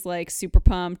 dad is like super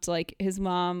pumped. Like his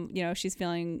mom, you know,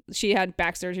 she had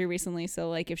back surgery recently. So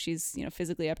like if she's, you know,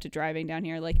 physically up to driving down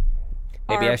here, like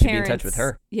maybe I should be in touch with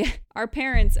her. Yeah. Our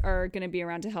parents are going to be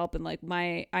around to help. And like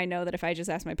I know that if I just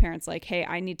ask my parents like, hey,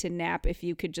 I need to nap, if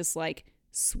you could just like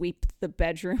sweep the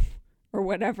bedroom or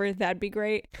whatever, that'd be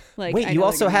great. Like, wait, you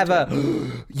also have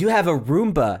you have a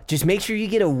Roomba. Just make sure you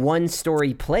get a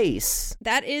 1-story place.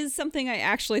 That is something I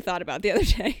actually thought about the other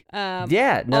day.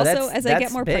 Yeah, no, also, as I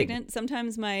get more big. pregnant,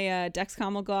 sometimes my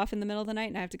Dexcom will go off in the middle of the night,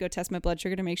 and I have to go test my blood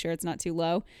sugar to make sure it's not too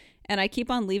low. And I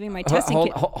keep on leaving my testing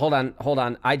kit. Hold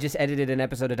on. I just edited an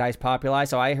episode of Dice Populi,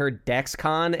 so I heard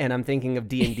Dexcon, and I'm thinking of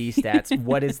D&D stats.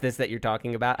 What is this that you're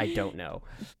talking about? I don't know.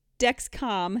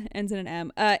 Dexcom ends in an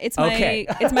M. It's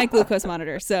my glucose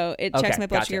monitor. So it checks my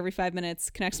blood sugar every 5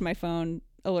 minutes, connects to my phone,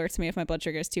 alerts me if my blood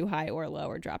sugar is too high or low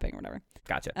or dropping or whatever.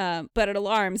 Gotcha. But it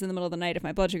alarms in the middle of the night if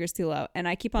my blood sugar is too low. And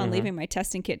I keep on leaving my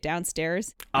testing kit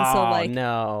downstairs. And so like,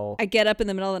 no. I get up in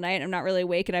the middle of the night, I'm not really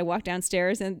awake, and I walk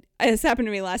downstairs. And this happened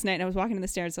to me last night, and I was walking in the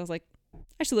stairs. So I was like,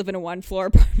 I should live in a 1-floor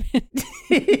apartment.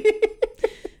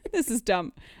 This is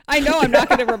dumb. I know I'm not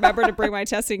going to remember to bring my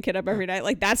testing kit up every night.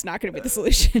 Like, that's not going to be the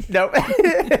solution. Nope.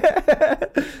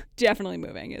 Definitely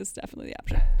moving is definitely the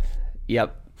option.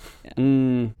 Yep.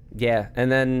 Yeah.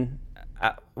 And then,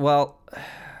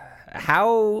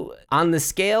 how on the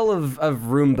scale of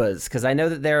Roombas, because I know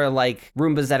that there are like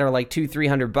Roombas that are like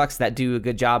 $200-$300 that do a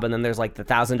good job, and then there's like the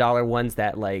 $1,000 ones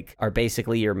that like are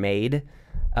basically your maid.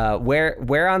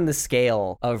 Where on the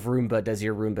scale of Roomba does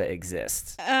your Roomba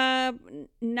exist?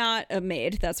 Not a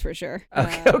maid, that's for sure.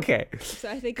 Okay. So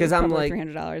I think it was probably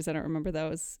 $300. I don't remember that.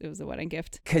 It was a wedding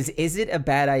gift. Because is it a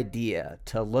bad idea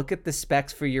to look at the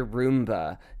specs for your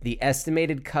Roomba, the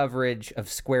estimated coverage of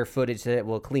square footage that it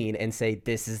will clean, and say,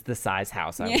 this is the size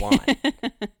house I want?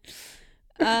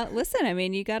 Listen, I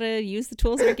mean, you got to use the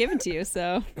tools that are given to you,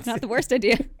 so it's not the worst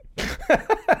idea.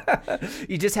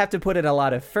 You just have to put in a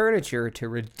lot of furniture to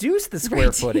reduce the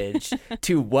square footage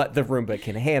to what the Roomba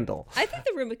can handle. I think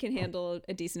the Roomba can handle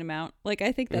a decent amount. Like,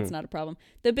 I think that's not a problem.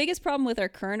 The biggest problem with our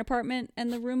current apartment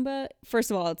and the Roomba,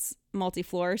 first of all, it's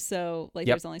multi-floor, so like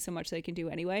there's only so much they can do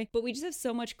anyway. But we just have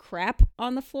so much crap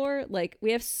on the floor. Like,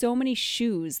 we have so many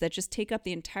shoes that just take up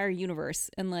the entire universe,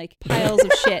 and like piles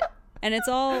of shit. And it's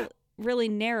all really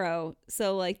narrow,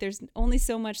 so like there's only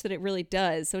so much that it really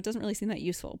does, so it doesn't really seem that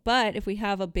useful. But if we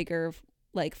have a bigger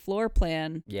like floor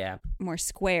plan, more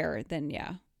square, then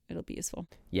it'll be useful.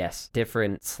 Yes,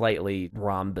 different, slightly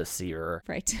rhombusier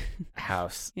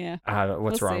house.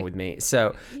 What's wrong with me?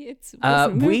 So it's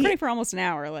we praying for almost an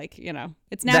hour, like, you know,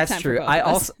 it's nap time. That's true.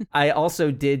 I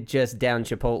also did just down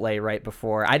Chipotle right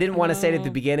before. I didn't want to say it at the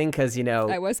beginning because, you know,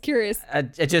 I was curious.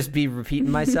 I'd just be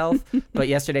repeating myself. But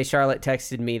yesterday Charlotte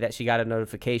texted me that she got a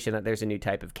notification that there's a new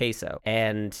type of queso,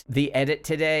 and the edit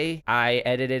today I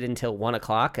edited until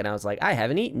 1:00, and I was like, I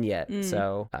haven't eaten yet.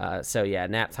 So yeah,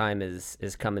 nap time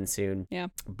is coming soon. Yeah.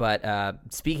 But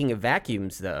speaking of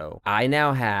vacuums, though, I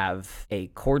now have a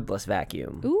cordless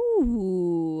vacuum.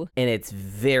 Ooh. And it's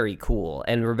very cool.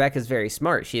 And Rebecca's very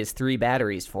smart. She has 3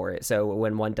 batteries for it. So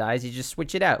when one dies, you just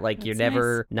switch it out. Like, that's you're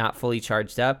never not fully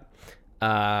charged up.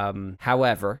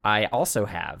 However, I also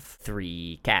have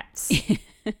 3 cats.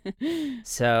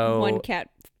 So 1 cat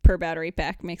per battery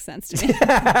pack makes sense to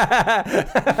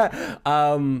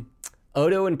me.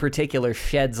 Odo in particular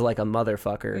sheds like a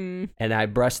motherfucker, and I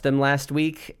brushed them last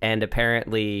week, and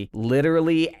apparently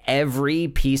literally every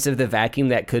piece of the vacuum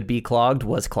that could be clogged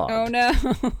was clogged. Oh no.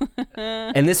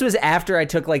 And this was after I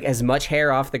took like as much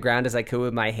hair off the ground as I could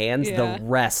with my hands. The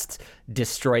rest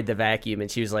destroyed the vacuum,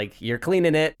 and she was like, you're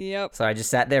cleaning it. Yep. So I just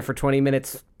sat there for 20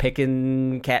 minutes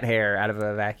picking cat hair out of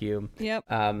a vacuum. Yep.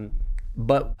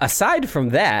 But aside from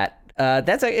that,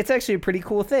 it's actually a pretty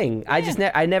cool thing.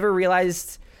 I never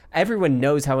realized. everyone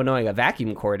knows how annoying a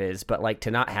vacuum cord is, but like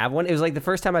to not have one, it was like the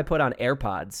first time I put on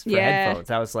AirPods for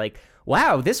headphones. I was like,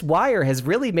 wow, this wire has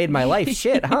really made my life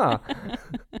shit, huh?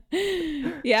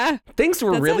 Yeah. Things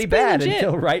were really bad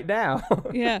until right now.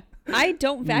 Yeah. I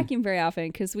don't vacuum very often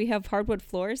because we have hardwood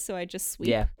floors, so I just sweep.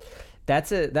 Yeah.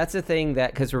 That's a thing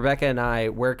that, because Rebecca and I,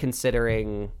 we're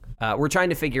considering, we're trying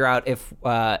to figure out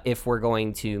if we're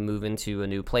going to move into a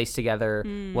new place together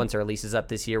once our lease is up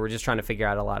this year. We're just trying to figure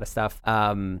out a lot of stuff.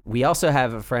 We also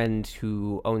have a friend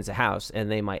who owns a house, and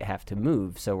they might have to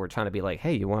move. So we're trying to be like,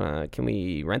 hey, can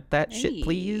we rent that shit,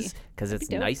 please? Because it's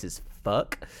nice as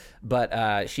fuck. But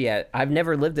I've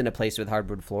never lived in a place with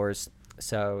hardwood floors.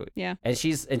 So yeah, and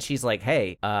she's like,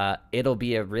 hey, it'll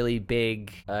be a really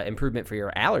big improvement for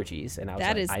your allergies. And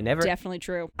I was definitely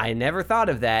true. I never thought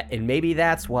of that, and maybe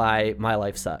that's why my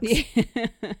life sucks.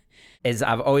 Is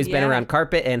I've always been around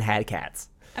carpet and had cats.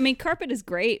 I mean, carpet is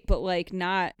great, but like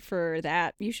not for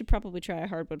that. You should probably try a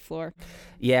hardwood floor.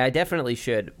 Yeah, I definitely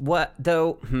should. What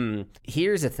though?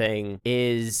 Here's the thing: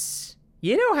 is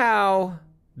you know how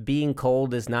being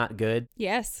cold is not good.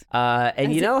 Yes.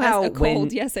 And you know how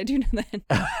cold, yes, I do know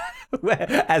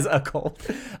that. As a cold,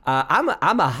 I'm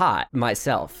a hot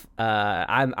myself.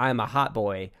 I'm a hot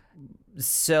boy.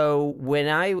 So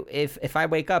when if I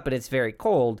wake up and it's very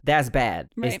cold, that's bad.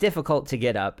 Right. It's difficult to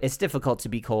get up. It's difficult to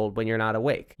be cold when you're not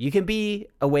awake. You can be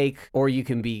awake or you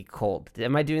can be cold.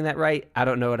 Am I doing that right? I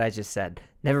don't know what I just said.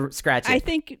 Never scratch it. I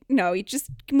think no. You just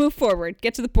move forward.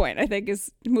 Get to the point. I think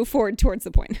is move forward towards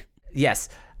the point. Yes.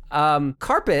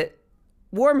 Carpet,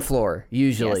 warm floor,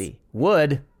 usually. Yes.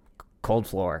 Wood, cold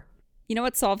floor. You know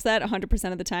what solves that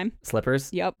 100% of the time?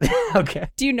 Slippers? Yep. Okay.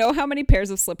 Do you know how many pairs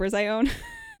of slippers I own?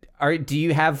 Do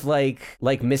you have like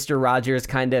Mr. Rogers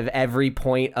kind of every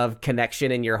point of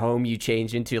connection in your home you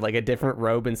change into like a different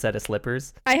robe instead of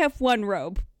slippers? I have one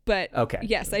robe, but okay.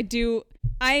 Yes, I do.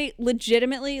 I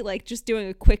legitimately, like, just doing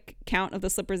a quick count of the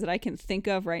slippers that I can think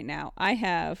of right now, I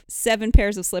have 7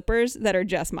 pairs of slippers that are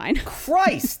just mine.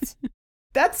 Christ!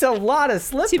 That's a lot of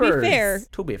slippers.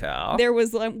 To be fair, there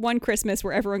was one Christmas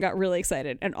where everyone got really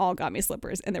excited and all got me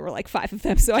slippers, and there were like 5 of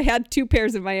them. So I had 2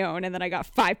 pairs of my own, and then I got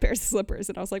 5 pairs of slippers,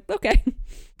 and I was like, okay.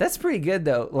 That's pretty good,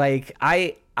 though. Like,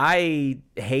 I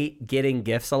hate getting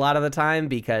gifts a lot of the time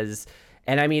because...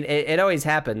 And I mean, it always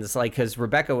happens, like, because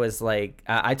Rebecca was like,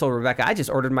 I told Rebecca, I just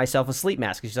ordered myself a sleep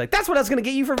mask. And she's like, that's what I was going to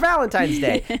get you for Valentine's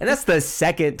Day. And that's the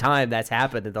second time that's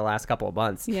happened in the last couple of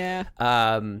months. Yeah.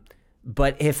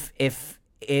 But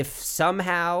if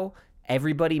somehow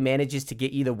everybody manages to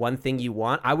get you the one thing you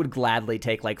want, I would gladly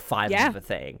take like 5 of the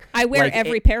thing. I wear like,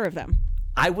 every pair of them.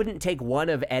 I wouldn't take one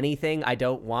of anything I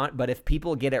don't want, but if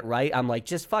people get it right, I'm like,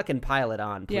 just fucking pile it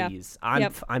on, please. Yeah.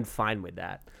 I'm fine with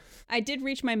that. I did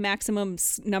reach my maximum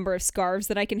number of scarves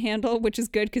that I can handle, which is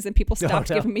good because then people stopped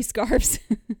giving me scarves.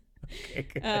 Okay,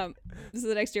 good. This is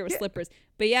the next year with slippers.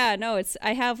 But yeah, no,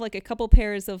 I have like a couple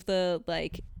pairs of the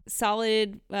like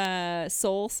solid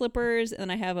sole slippers,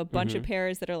 and I have a bunch of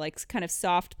pairs that are like kind of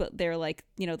soft, but they're like,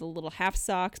 you know, the little half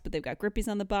socks, but they've got grippies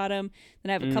on the bottom. Then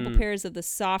I have a couple pairs of the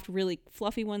soft, really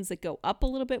fluffy ones that go up a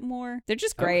little bit more. They're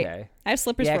just great. Okay. I have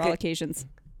slippers for all occasions.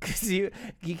 Because you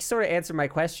sort of answered my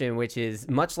question, which is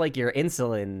much like your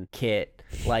insulin kit,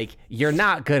 like you're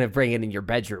not going to bring it in your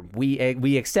bedroom.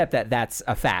 We accept that that's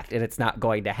a fact and it's not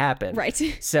going to happen. Right.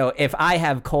 So if I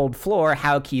have cold floor,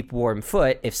 how keep warm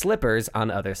foot if slippers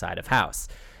on other side of house?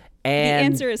 And the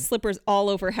answer is slippers all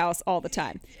over house all the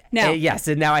time. Now, yes,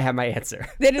 and now I have my answer.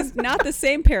 That is not the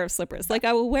same pair of slippers. Like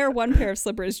I will wear one pair of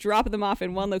slippers, drop them off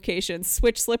in one location,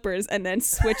 switch slippers, and then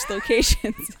switch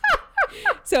locations.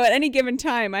 So at any given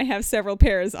time, I have several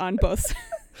pairs on both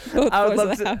floors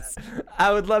of the house.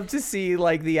 I would love to see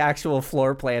like the actual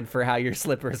floor plan for how your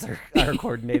slippers are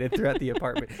coordinated throughout the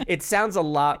apartment. It sounds a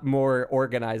lot more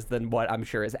organized than what I'm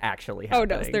sure is actually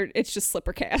happening. Oh no, it's just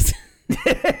slipper chaos.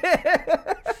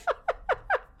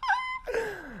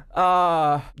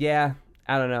 Yeah,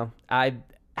 I don't know.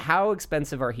 How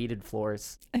expensive are heated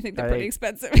floors? I think they're pretty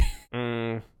expensive.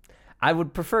 I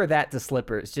would prefer that to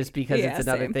slippers just because it's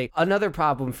another thing. Another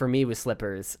problem for me with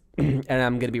slippers, and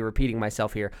I'm going to be repeating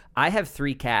myself here. I have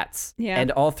 3 cats,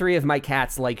 and all 3 of my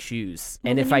cats like shoes.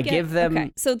 Well, and if I give them...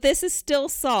 Okay. So this is still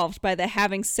solved by the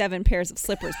having 7 pairs of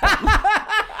slippers.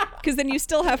 Because then you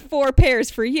still have 4 pairs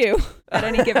for you at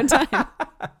any given time.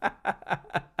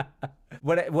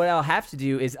 What I'll have to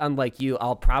do is, unlike you,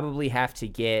 I'll probably have to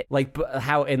get, like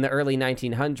how in the early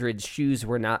 1900s, shoes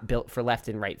were not built for left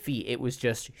and right feet. It was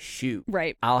just shoe.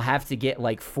 Right. I'll have to get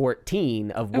like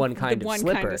 14 of one kind of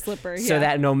slipper. Yeah. So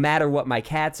that no matter what my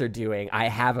cats are doing, I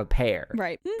have a pair.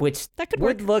 Right. Which that could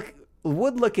would work.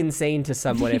 would look insane to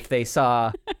someone if they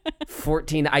saw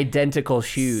 14 identical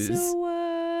shoes.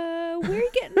 So, where are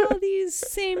you getting all these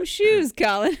same shoes,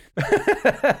 Colin?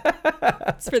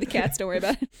 It's for the cats. Don't worry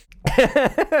about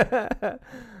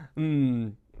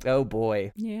it. Oh,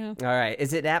 boy. Yeah. All right.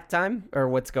 Is it nap time or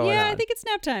what's going on? Yeah, I think it's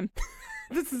nap time.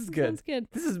 This is good. Sounds good.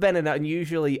 This has been an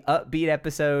unusually upbeat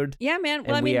episode. Yeah, man.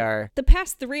 Well, And we are... the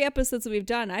past 3 episodes that we've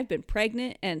done, I've been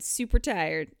pregnant and super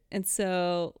tired. And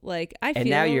so, like, I feel And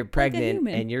now you're like a pregnant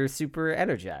human. and you're super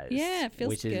energized. Yeah, it feels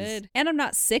which good. Is, And I'm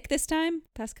not sick this time.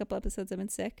 Past couple episodes I've been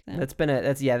sick. So. that's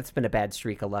been a bad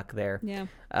streak of luck there. Yeah.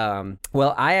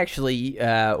 Well, I actually,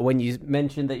 when you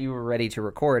mentioned that you were ready to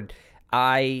record,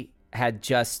 I had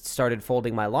just started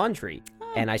folding my laundry,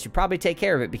 and I should probably take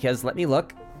care of it because let me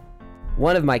look.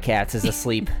 One of my cats is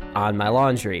asleep on my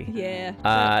laundry.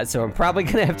 Yeah. So I'm probably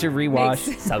gonna have to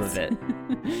rewash some of it.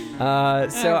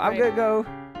 So I'm gonna go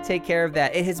take care of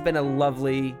that. It has been a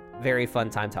lovely, very fun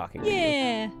time talking with you.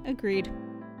 Yeah, agreed.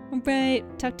 All right.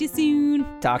 Talk to you soon.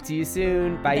 Talk to you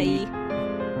soon. Bye. Bye.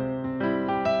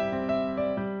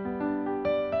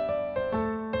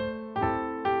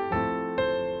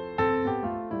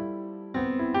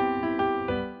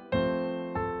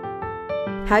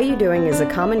 How You Doing is a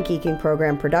Common Geeking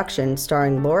Program production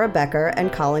starring Laura Becker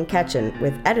and Colin Ketchen,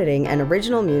 with editing and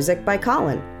original music by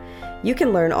Colin. You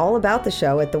can learn all about the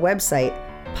show at the website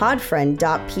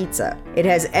podfriend.pizza. It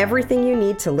has everything you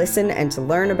need to listen and to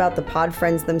learn about the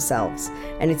Podfriends themselves,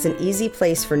 and it's an easy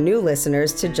place for new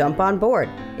listeners to jump on board.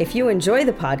 If you enjoy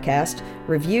the podcast,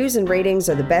 reviews and ratings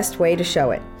are the best way to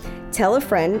show it. Tell a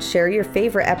friend, share your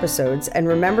favorite episodes, and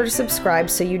remember to subscribe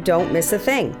so you don't miss a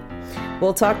thing.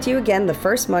 We'll talk to you again the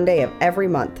first Monday of every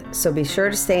month, so be sure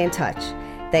to stay in touch.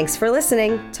 Thanks for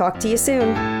listening. Talk to you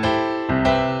soon.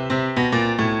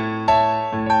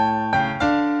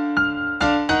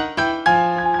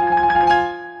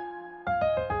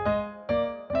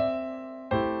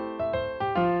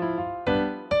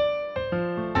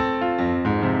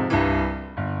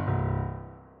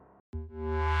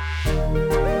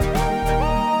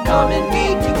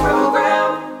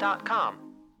 CommonGeekingProgram.com.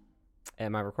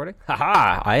 Am I recording?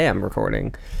 Haha, I am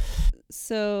recording.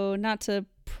 So, not to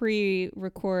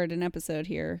pre-record an episode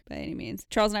here by any means.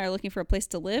 Charles and I are looking for a place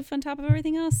to live on top of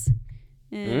everything else.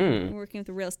 And we're working with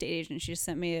a real estate agent. She just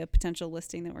sent me a potential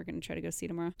listing that we're going to try to go see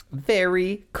tomorrow.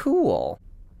 Very cool.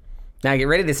 Now get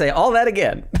ready to say all that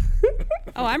again.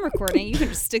 Oh, I'm recording. You can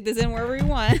just stick this in wherever you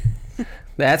want.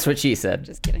 That's what she said.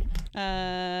 Just kidding.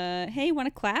 Hey, want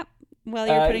to clap while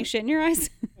you're putting shit in your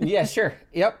eyes? Yeah, sure.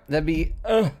 Yep, that'd be...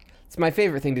 it's my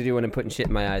favorite thing to do when I'm putting shit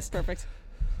in my eyes. Perfect.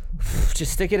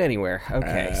 Just stick it anywhere.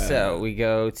 Okay, so we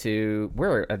go to...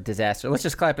 We're a disaster. Let's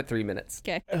just clap at 3 minutes.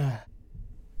 Okay.